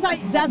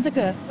us.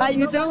 Jessica, how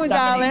you doing,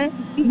 darling?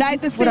 Nice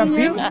to see What up,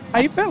 you. Pete? How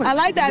you feeling? I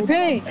like that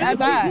pink.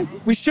 That's hot.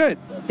 We should.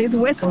 He's Come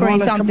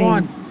whispering on, something. come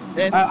on.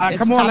 It's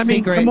Come on, top let me,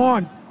 secret. come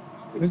on.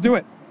 Let's do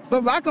it.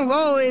 But rock and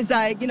roll is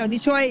like,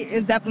 Detroit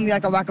is definitely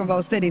like a rock and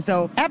roll city.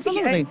 So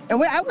Absolutely.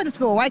 And I went to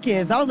school with white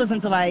kids. I was listening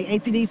to like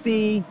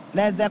AC/DC,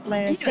 Led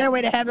Zeppelin,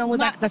 Stairway to Heaven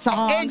was like the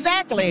song.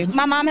 Exactly.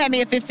 My mom had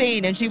me at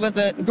 15, and she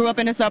grew up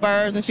in the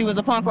suburbs, and she was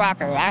a punk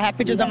rocker. I have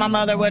pictures of my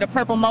mother with a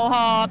purple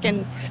mohawk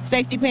and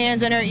safety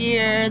pins in her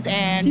ears,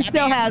 and She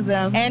still has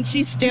them. and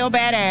she's still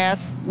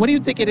badass. What do you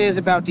think it is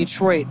about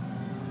Detroit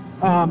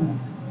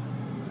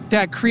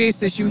that creates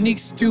this unique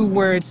stew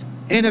where it's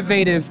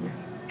innovative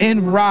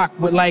in rock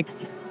with like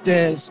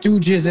the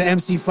Stooges and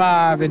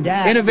MC5 and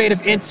Yes.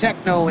 innovative in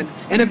techno and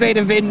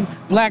innovative in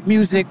black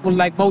music with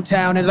like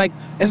Motown and like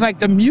it's like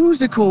the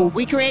musical.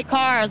 We create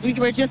cars.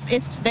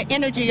 It's the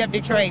energy of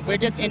Detroit. We're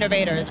just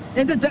innovators.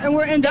 And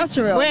we're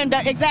industrial.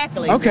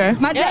 Exactly. Okay.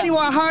 My daddy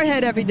wore a hard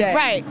hat every day.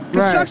 Right.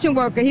 Construction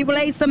worker. He would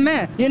lay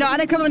cement. I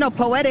didn't come with no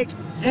poetic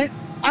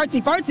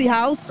artsy-fartsy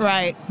house.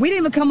 Right. We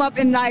didn't even come up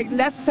in like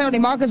necessarily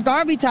Marcus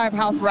Garvey type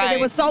house. Right.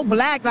 It was so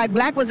black. Like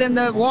black was in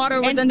the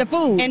water, was in the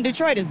food. And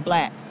Detroit is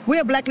black.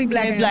 We're blackly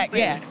black. It's black,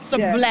 yeah. So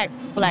black.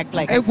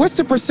 Hey, what's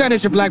the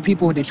percentage of black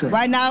people in Detroit?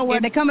 Right now, where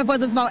they're coming for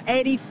us, it's about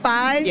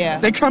 85. Yeah.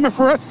 They coming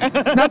for us?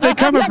 Not they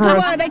coming for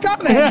us. They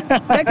coming.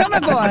 They're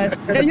coming for us.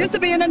 It used to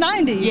be in the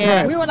 90s.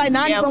 Yeah. We were like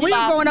 90. Yeah, when we were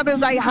we growing up, it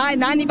was like high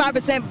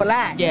 95%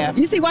 black. Yeah.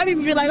 You see white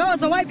people be like, oh,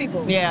 some white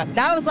people. Yeah.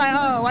 That was like,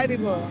 oh, white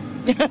people.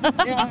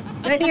 Yeah,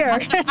 they're here. All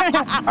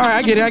right,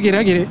 I get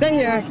it. They're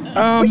here.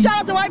 We shout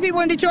out to white people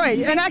in Detroit.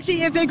 And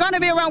actually, if they're going to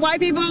be around white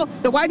people,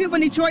 the white people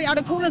in Detroit are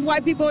the coolest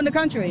white people in the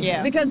country.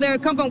 Yeah. Because they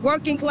come from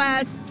working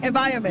class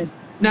environments.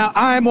 Now,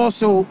 I am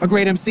also a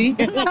great MC.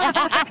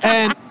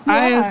 And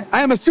I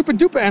am a super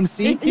duper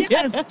MC.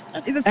 Yes.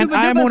 He's a super And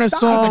I'm duper on a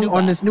star. song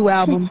on this new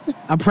album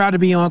I'm proud to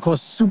be on called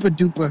Super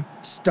Duper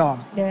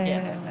Star.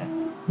 Yeah.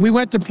 We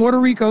went to Puerto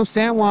Rico,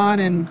 San Juan,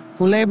 and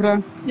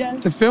Culebra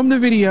to film the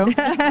video. We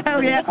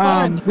had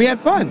fun. We had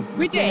fun.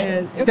 We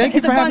did. Thank you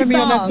for having me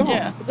on that song.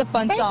 Yeah. It's a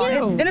fun Thank song.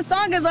 you. And the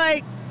song is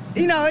like,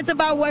 you know, it's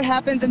about what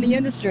happens in the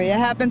industry. It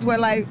happens where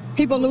like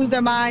people lose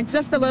their mind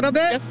just a little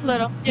bit. Just a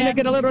little. You know,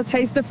 get a little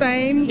taste of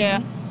fame.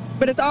 Yeah.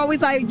 But it's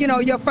always like, you know,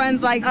 your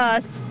friends like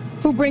us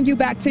who bring you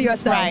back to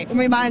yourself. Right. And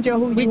remind you of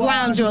who We you are.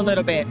 ground you a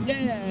little bit.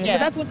 Yeah. Yeah. So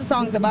that's what the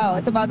song's about.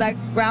 It's about that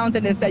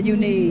groundedness that you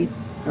need.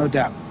 No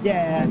doubt.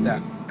 Yeah. No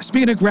doubt.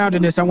 Speaking of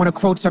groundedness, I want to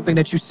quote something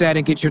that you said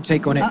and get your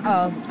take on it.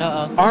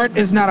 Uh-oh. Art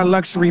is not a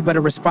luxury, but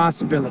a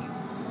responsibility.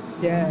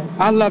 Yeah.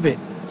 I love it.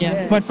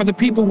 Yeah. But for the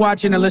people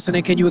watching and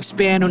listening, can you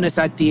expand on this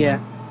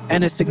idea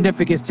and its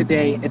significance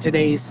today in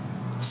today's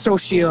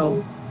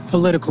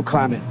socio-political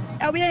climate?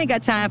 Oh, we ain't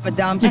got time for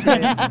dumb shit. You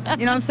know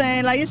what I'm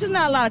saying? Like, it's just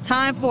not a lot of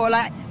time for.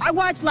 Like, I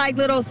watch like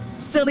little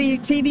silly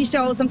TV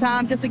shows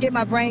sometimes just to get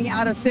my brain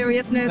out of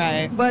seriousness.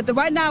 Right. But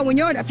right now,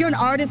 if you're an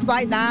artist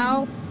right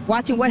now,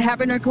 watching what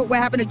happened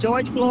to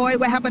George Floyd,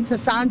 what happened to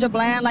Sandra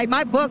Bland. Like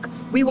my book,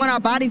 We Want Our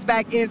Bodies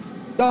Back,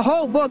 the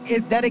whole book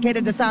is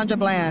dedicated to Sandra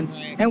Bland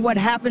and what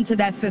happened to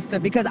that sister.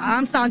 Because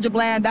I'm Sandra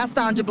Bland, that's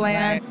Sandra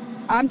Bland. Right.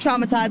 I'm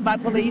traumatized by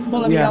police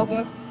pulling me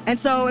over. And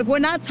so if we're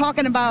not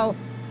talking about,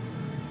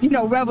 you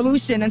know,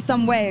 revolution in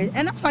some way,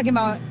 and I'm talking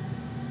about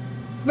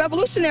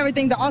revolutionary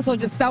things are also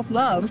just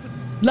self-love,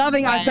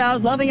 loving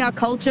ourselves, loving our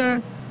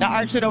culture. The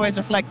art should always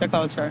reflect the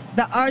culture.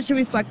 The art should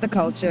reflect the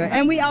culture.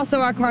 And we also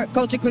are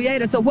culture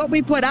creators. So what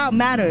we put out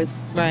matters.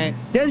 Right.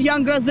 There's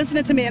young girls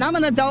listening to me, and I'm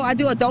an adult. I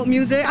do adult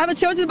music. I have a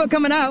children's book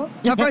coming out.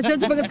 My first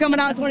children's book is coming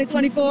out in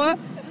 2024.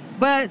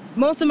 But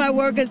most of my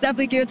work is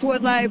definitely geared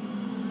towards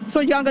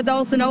young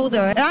adults and older.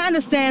 And I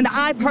understand that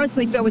I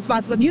personally feel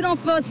responsible. If you don't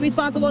feel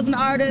responsible as an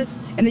artist,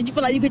 and then you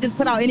feel like you could just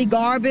put out any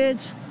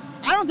garbage,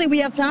 I don't think we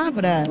have time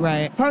for that.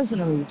 Right.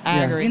 Personally.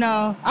 I agree. You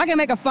know, I can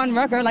make a fun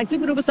record. Like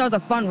Super Duper Star is a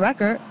fun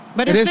record.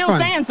 But It it's is still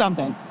fun. saying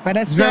something. But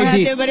it's very still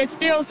deep. But it's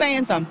still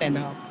saying something,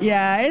 though.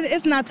 Yeah,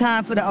 it's not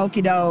time for the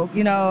okie doke,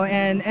 you know,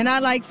 and I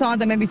like songs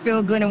that make me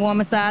feel good and warm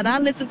inside. I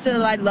listen to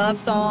like love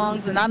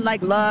songs and I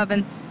like love,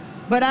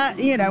 but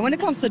you know, when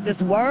it comes to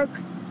this work,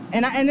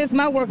 and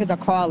my work is a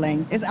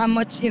calling.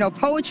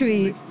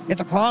 Poetry is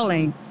a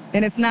calling,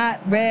 and it's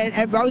not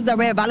roses are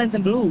red, violets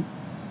and blue.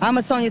 I'm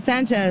a Sonia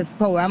Sanchez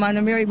poet. I'm an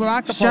Amiri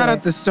Baraka poet. Shout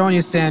out to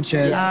Sonia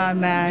Sanchez.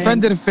 Man.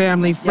 Friend of the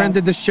family, friend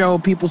of the show,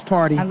 People's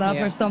Party. I love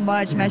her so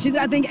much, man. She's,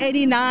 I think,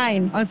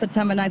 89 on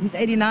September 9th. She's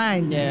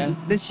 89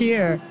 this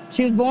year.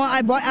 She was born,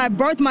 I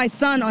birthed my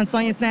son on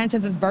Sonia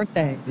Sanchez's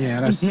birthday. Yeah,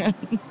 that's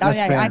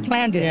I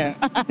planned it.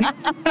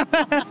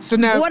 Yeah. So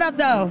now, What up,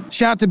 though?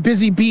 shout out to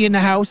Busy B in the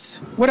house.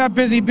 What up,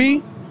 Busy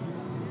B?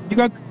 You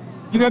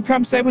gonna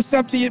come say what's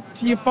up to your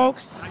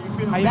folks? How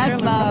you That's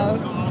feeling?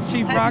 love.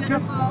 Chief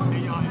Rocker?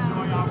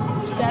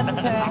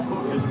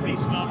 Just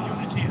peace, love,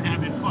 unity, and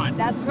having fun.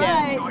 That's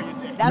right.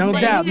 That's No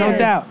what doubt, it no is.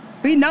 doubt.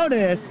 We know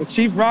this. The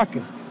Chief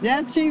Rocker.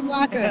 Yes, Chief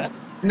Rocker.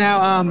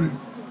 Now,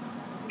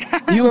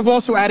 you have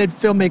also added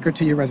filmmaker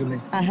to your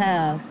resume. I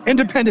have.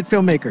 Independent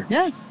filmmaker.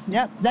 Yes.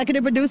 Yep.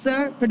 Executive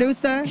producer.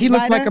 He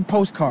looks writer. like a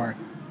postcard.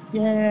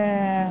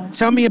 Yeah.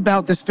 Tell me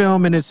about this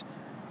film and its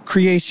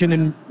creation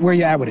and where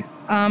you're at with it.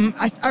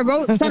 I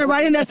started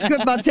writing that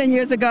script about 10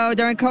 years ago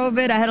during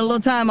COVID. I had a little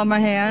time on my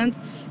hands,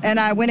 and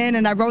I went in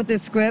and I wrote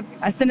this script.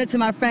 I sent it to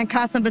my friend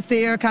Qasim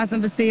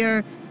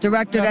Basir,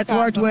 director that's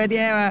worked with.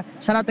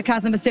 Shout out to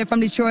Qasim Basir from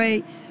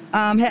Detroit.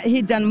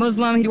 He'd done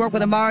Muslim. He'd worked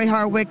with Amari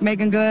Hardwick,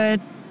 Megan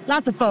Good,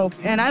 lots of folks.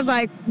 And I was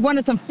like,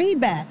 wanted some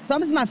feedback. So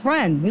I'm just my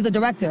friend, who's a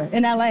director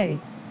in LA.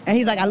 And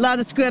he's like, I love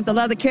the script. I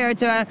love the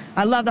character.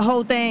 I love the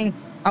whole thing.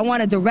 I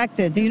want to direct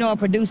it. Do you know a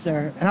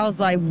producer? And I was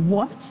like,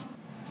 what?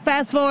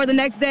 Fast forward the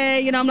next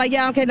day, I'm like,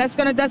 yeah, okay, let's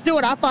do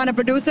it. I'll find a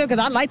producer because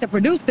I like to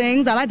produce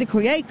things. I like to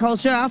create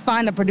culture. I'll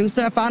find a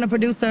producer. I found a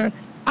producer.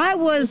 I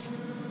was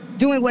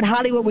doing what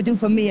Hollywood would do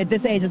for me at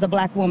this age as a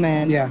black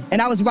woman. Yeah. And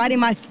I was writing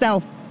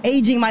myself,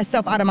 aging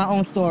myself out of my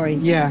own story.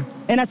 Yeah.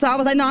 And so I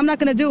was like, no, I'm not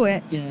going to do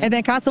it. Yeah. And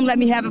then Qasim let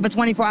me have it for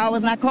 24 hours.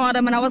 And I called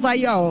him and I was like,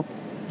 yo,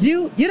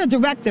 you're the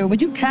director.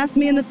 Would you cast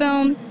me in the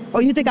film?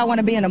 Or you think I want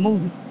to be in a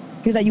movie?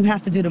 He's like, you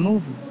have to do the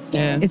movie.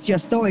 Yeah. It's your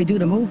story, do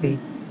the movie.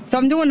 So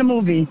I'm doing the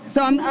movie.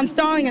 So I'm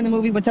starring in the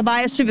movie with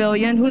Tobias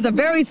Trevelyan, who's a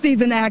very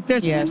seasoned actor.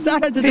 Yes.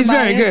 Shout out to He's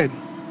Tobias. very good.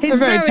 He's a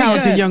very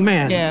talented good. young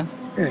man. Yeah.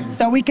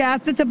 So we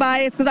casted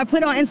Tobias because I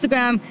put on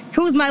Instagram,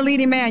 who's my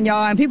leading man,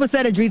 y'all? And people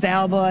said Idris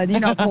Elba, you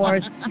know, of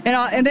course.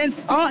 And then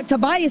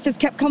Tobias just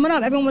kept coming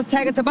up. Everyone was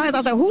tagging Tobias. I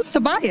was like, who's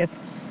Tobias?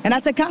 And I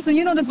said, Constant,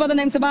 you know this brother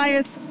named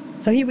Tobias?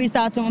 So he reached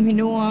out to him. He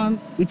knew him.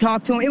 We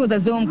talked to him. It was a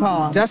Zoom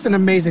call. That's an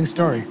amazing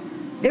story.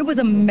 It was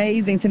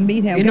amazing to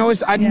meet him. You know,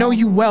 I know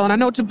you well, and I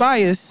know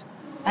Tobias.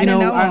 I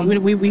didn't know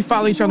him. We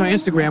follow each other on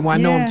Instagram. Well, I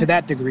know him to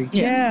that degree.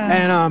 Yeah.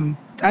 And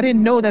I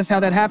didn't know that's how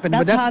that happened,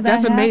 but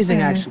that's amazing,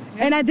 happened.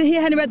 actually. And he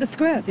hadn't read the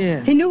script.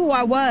 Yeah. He knew who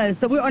I was.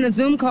 So we were on a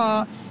Zoom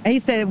call, and he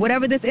said,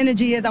 whatever this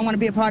energy is, I want to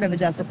be a part of it,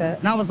 Jessica.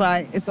 And I was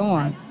like, it's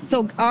on.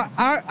 So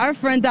our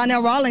friend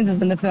Donnell Rawlings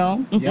is in the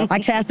film. Yep. I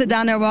casted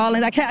Donnell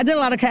Rawlings. I did a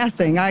lot of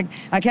casting. I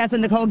casted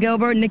Nicole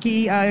Gilbert,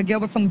 Nikki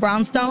Gilbert from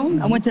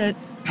Brownstone. I went to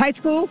high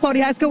school, Quality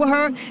High School with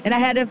her, and I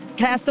had to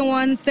cast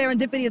someone,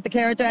 Serendipity is the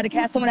character, I had to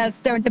cast someone as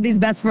Serendipity's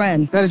best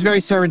friend. That is very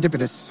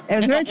serendipitous. It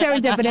was very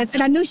serendipitous,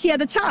 and I knew she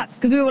had the chops,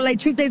 because we were like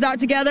Troop Days Out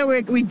together,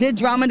 we did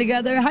drama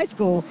together in high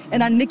school,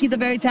 and Nikki's a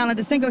very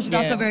talented singer, she's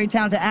also a very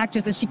talented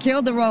actress, and she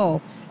killed the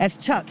role as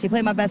Chuck. She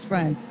played my best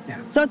friend.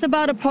 Yeah. So it's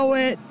about a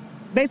poet,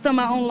 based on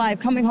my own life,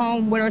 coming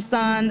home with her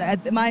son.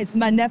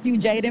 My nephew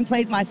Jaden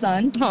plays my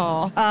son.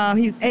 Aw.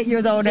 He's 8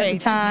 years old at the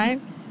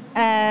time.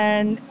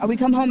 And we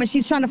come home and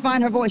she's trying to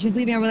find her voice. She's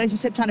leaving a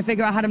relationship, trying to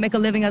figure out how to make a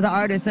living as an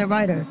artist and a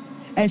writer.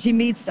 And she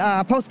meets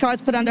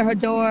postcards put under her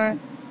door,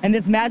 and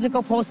this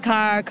magical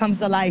postcard comes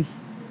to life.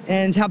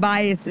 And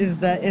Tobias is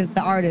the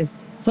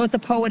artist. So it's a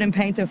poet and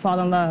painter fall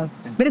in love.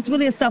 But it's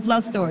really a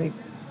self-love story.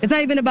 It's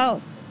not even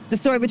about the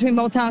story between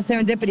Motown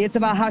and Serendipity. It's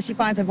about how she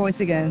finds her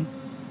voice again.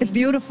 It's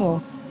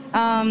beautiful.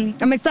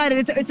 I'm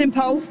excited. It's in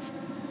post.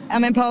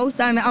 I'm in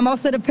post. I'm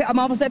almost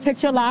at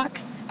picture lock.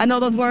 I know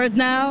those words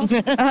now.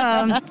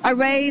 I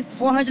raised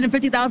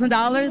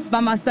 $450,000 by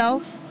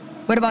myself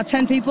with about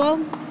 10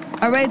 people.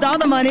 I raised all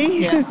the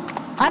money. Yeah.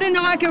 I didn't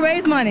know I could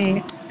raise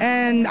money.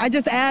 And I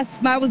just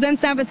asked, I was in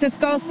San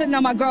Francisco sitting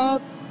on my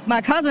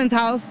cousin's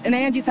house, and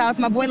Angie's house.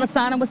 My boy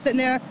Lasana was sitting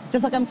there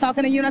just like I'm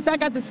talking to you. And I said, I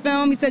got this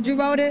film. He said, you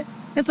wrote it?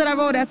 I said, I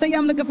wrote it. I said, yeah,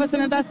 I'm looking for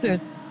some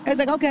investors. He was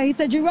like, okay. He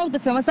said, you wrote the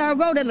film. I said, I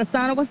wrote it,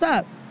 Lasana. What's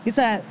up? He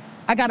said,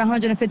 I got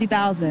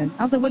 $150,000.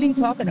 I was like, what are you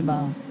talking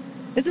about?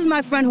 This is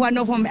my friend who I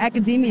know from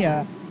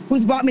academia,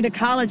 who's brought me to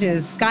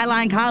colleges,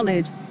 Skyline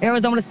College,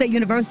 Arizona State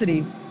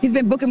University. He's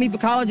been booking me for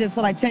colleges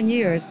for like 10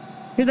 years.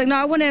 He was like, no,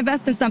 I want to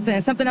invest in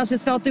something. Something else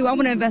just fell through. I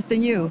want to invest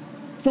in you.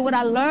 So what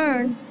I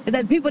learned is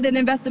that people didn't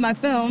invest in my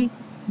film.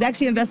 They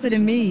actually invested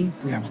in me.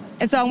 Yeah.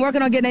 And so I'm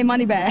working on getting their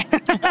money back.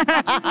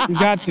 You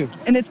got to.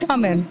 And it's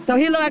coming. So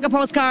he looked like a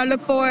postcard.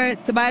 Look for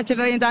it. Tobias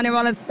Trevelyan, Donnell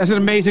Rawlings. That's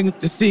amazing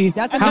to see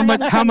That's how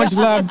much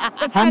love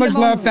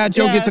Fat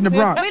Joe gets in the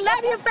Bronx. We love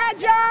you, Fat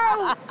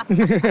Joe.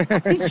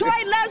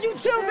 Detroit loves you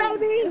too,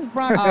 baby. It's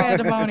Bronx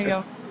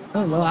Pandemonium.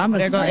 Oh, Lord, I'm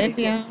There go excited.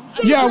 Effian.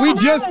 Yeah, we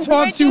just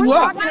talked you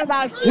up.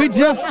 We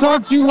just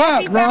talked you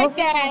up, bro.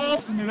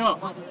 Come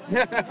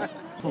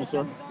on,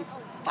 sir.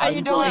 How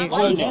you doing?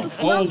 Hold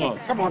on.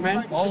 Come on,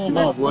 man. Hold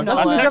on, boy.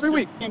 Let's do this every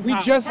week. We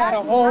just had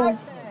a whole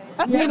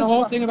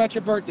thing about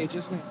your birthday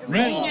just now.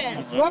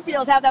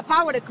 Scorpios have that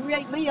power to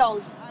create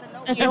Leos.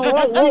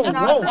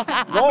 Whoa.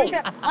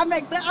 I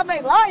make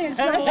lions.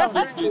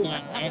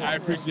 I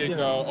appreciate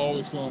y'all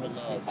always showing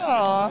us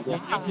love.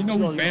 You know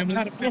we're family.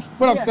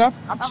 What up, Steph?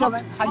 I'm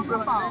chilling. How you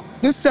feeling?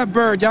 This is Seth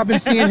Bird. Y'all been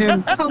seeing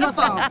him On my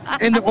phone.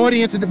 in the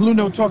audience at the Blue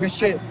Note talking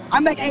shit.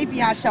 I make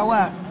Avion show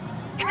up.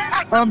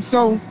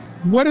 So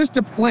what is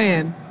the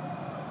plan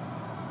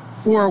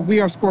for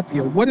We Are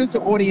Scorpio? What does the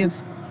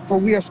audience for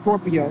We Are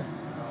Scorpio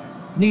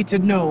need to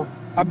know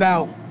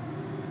about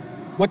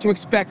what to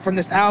expect from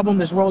this album,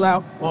 this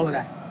rollout, all of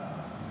that?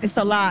 It's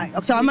a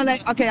lot. So I'm gonna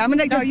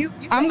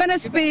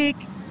speak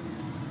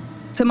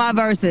to my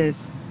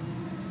verses.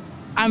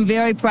 I'm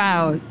very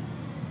proud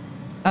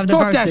of the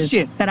Talk that verses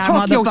shit. that I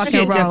Talk your motherfucking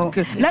shit, wrote.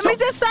 Jessica. Let me Talk-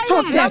 just say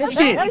talk this. that Let me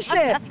say shit. this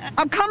shit.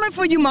 I'm coming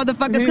for you,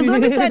 motherfuckers. Because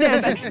let me say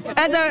this.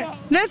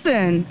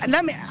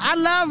 I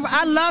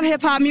love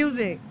hip hop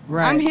music.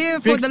 Right. I'm here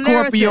for Big the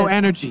Scorpio lyricists.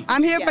 energy.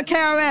 I'm here for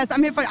KRS.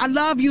 I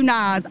love you,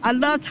 Nas. I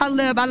love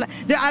Talib.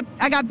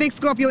 I got big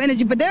Scorpio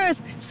energy. But there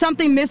is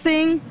something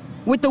missing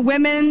with the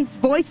women's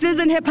voices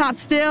in hip hop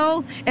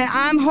still. And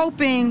I'm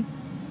hoping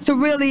to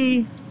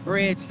really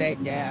Bridge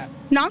that gap.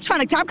 No, I'm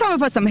coming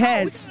for some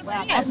heads.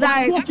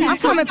 I'm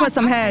coming for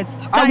some heads.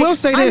 I will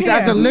say this,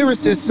 as a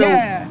lyricist, so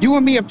Yeah. you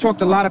and me have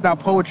talked a lot about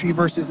poetry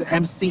versus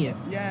MCing.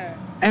 Yeah.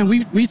 And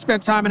we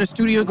spent time in the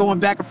studio going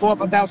back and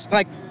forth about,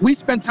 we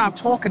spent time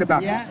talking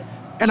about Yes. this.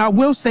 And I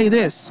will say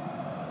this,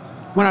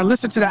 when I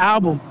listen to the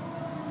album,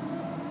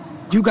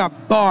 you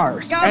got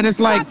bars. And it's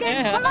like,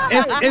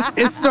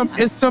 it's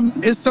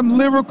some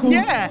lyrical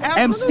Yeah, MC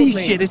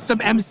absolutely. shit. It's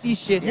some MC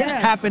shit Yes.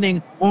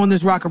 happening on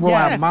this rock and roll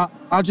Yes. album.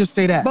 I'll just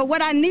say that. But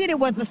what I needed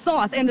was the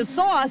sauce, and the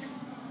sauce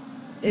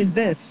is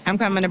this. I'm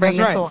coming to bring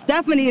That's this right. on.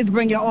 Stephanie is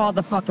bringing all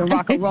the fucking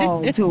rock and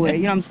roll to it.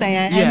 You know what I'm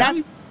saying? Yeah. And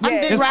that's I'm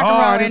big It's rock and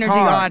hard, roll it's energy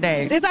hard. all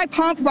day. it's like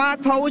punk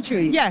rock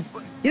poetry.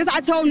 Yes. Yes,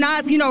 I told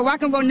Nas,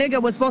 rock and roll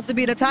nigga was supposed to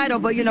be the title,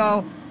 but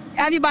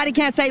everybody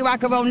can't say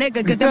rock and roll nigga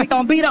because then we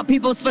gonna beat up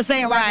people for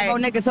saying rock and roll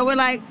nigga. So we're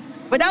like,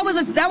 but that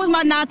was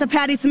my nod to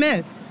Patti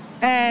Smith,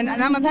 and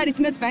I'm a Patti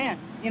Smith fan.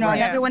 And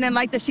everyone didn't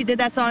like that she did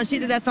that song. She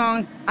did that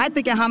song, I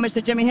think, in homage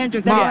to Jimi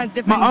Hendrix.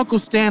 My Uncle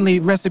Stanley,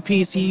 rest in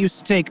peace, he used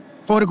to take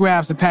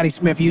photographs of Patti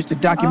Smith. He used to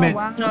document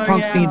the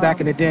punk scene back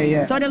in the day,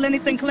 yeah. So did Lenny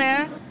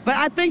Sinclair. But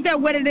I think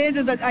that what it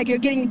is like you're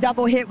getting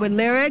double hit with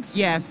lyrics.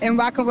 Yes. And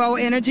rock and roll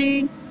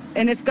energy.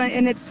 And it's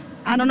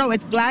I don't know,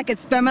 it's black,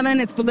 it's feminine,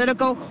 it's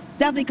political.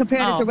 Definitely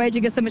compared it to Rage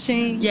Against the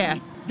Machine. Yeah.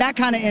 That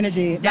kind of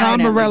energy.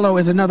 Tom Morello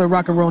is another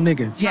rock and roll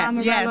nigga. Tom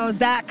Morello,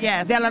 Zach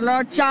De La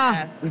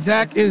Rocha.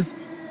 Zach is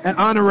an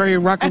honorary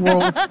rock and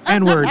roll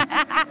N-word.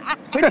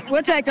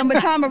 We'll take him, but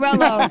Tom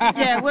Morello.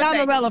 Tom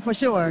Morello for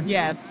sure.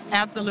 Yes,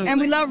 absolutely.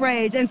 And we love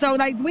Rage. And so,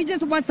 we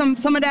just want some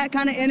of that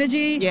kind of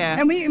energy. Yeah.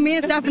 And me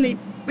and Steffanie,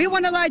 we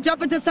want to,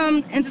 jump into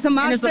some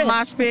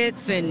mosh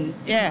pits. And,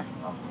 yeah.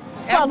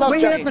 I love We're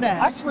Jessica. here for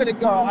that. I swear to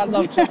God, I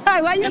love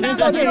Jessica. Why you not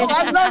No, looking?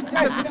 I love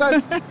her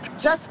because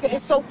Jessica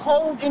is so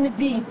cold in the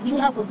deep. You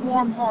have a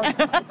warm heart.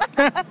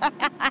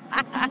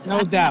 No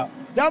doubt.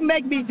 Don't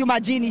make me do my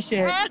genie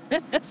shit.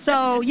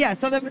 So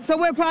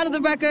we're proud of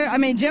the record. I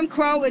mean, Jim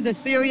Crow is a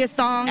serious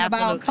song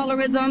about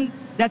colorism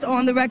that's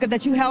on the record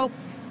that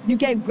you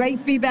gave great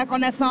feedback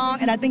on that song,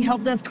 and I think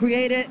helped us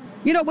create it.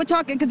 We're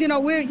talking because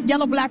we're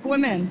yellow black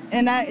women,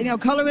 and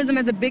colorism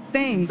is a big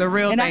thing. It's a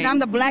real thing. And I'm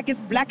the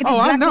blackest black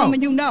I know.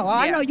 woman you know.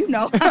 I know you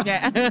know.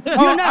 Yeah.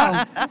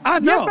 I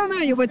know. You're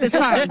familiar with this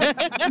term.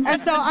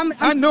 And so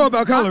I know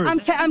about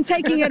colorism. I'm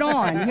taking it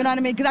on. You know what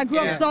I mean? Because I grew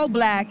up so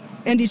black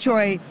in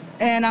Detroit,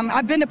 and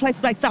I've been to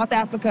places like South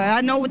Africa. And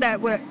I know what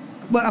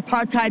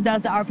apartheid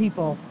does to our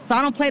people. So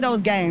I don't play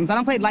those games. I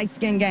don't play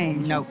light-skinned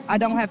games. No. We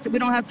don't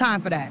have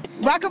time for that.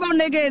 Rock and Roll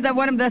Nigga is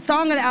the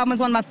song of the album is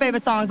one of my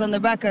favorite songs on the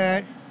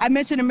record. I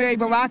mentioned Amiri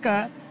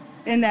Baraka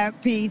in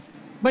that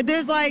piece. But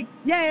there's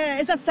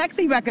it's a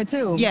sexy record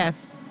too.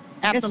 Yes,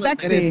 absolutely.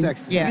 It's sexy. It is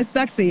sexy. Yeah. It's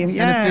sexy, yeah.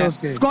 And it feels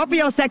good.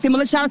 Scorpio sexy.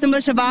 Shout out to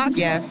Militia Vox.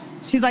 Yes.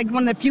 She's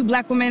one of the few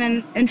black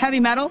women in heavy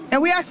metal.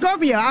 And we are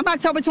Scorpio. I'm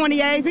October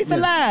 28th. Peace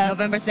and love.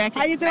 November 2nd.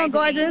 How you doing,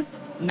 gorgeous?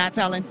 Not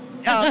telling.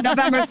 Oh,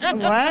 November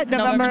what?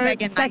 November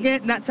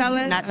 2nd. Not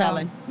telling? Not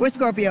telling. We're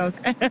Scorpios.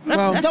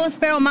 Well, So is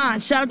Pharoah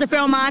Monch. Shout out to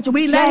Pharoah Monch.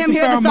 We let shout him out to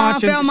hear the Pharoah song.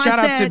 Monch, and Pharoah Monch shout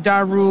out to said,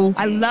 Daru.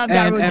 I love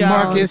Daru and Jones.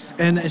 Marcus,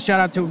 and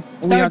shout out to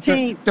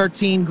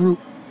 13 group.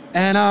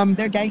 And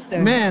They're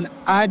gangster. man,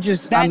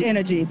 That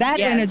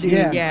energy.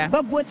 Yeah.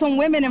 But with some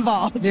women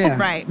involved. Yeah,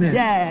 Right. yeah.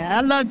 Yeah,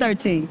 I love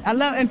 13.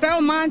 And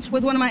Pharoah Monch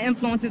was one of my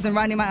influences in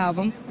writing my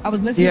album. I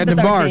was listening Yeah, to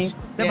the 13. bars.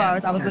 The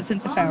bars. I was listening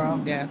to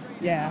Pharoah. Yeah.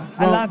 Yeah.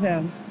 Well, I love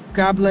him.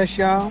 God bless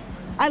y'all.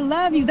 I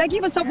love you. Thank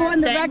you for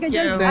supporting the Thank record.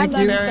 you. I Thank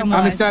love you. you so much.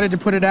 I'm excited to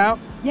put it out.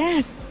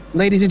 Yes.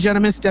 Ladies and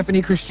gentlemen,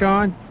 Steffanie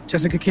Christi'an,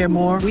 Jessica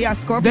Cairmore. We are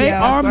Scorpio. They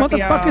are Scorpio.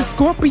 motherfucking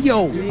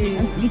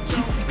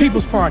Scorpio.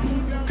 People's Party.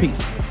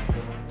 Peace.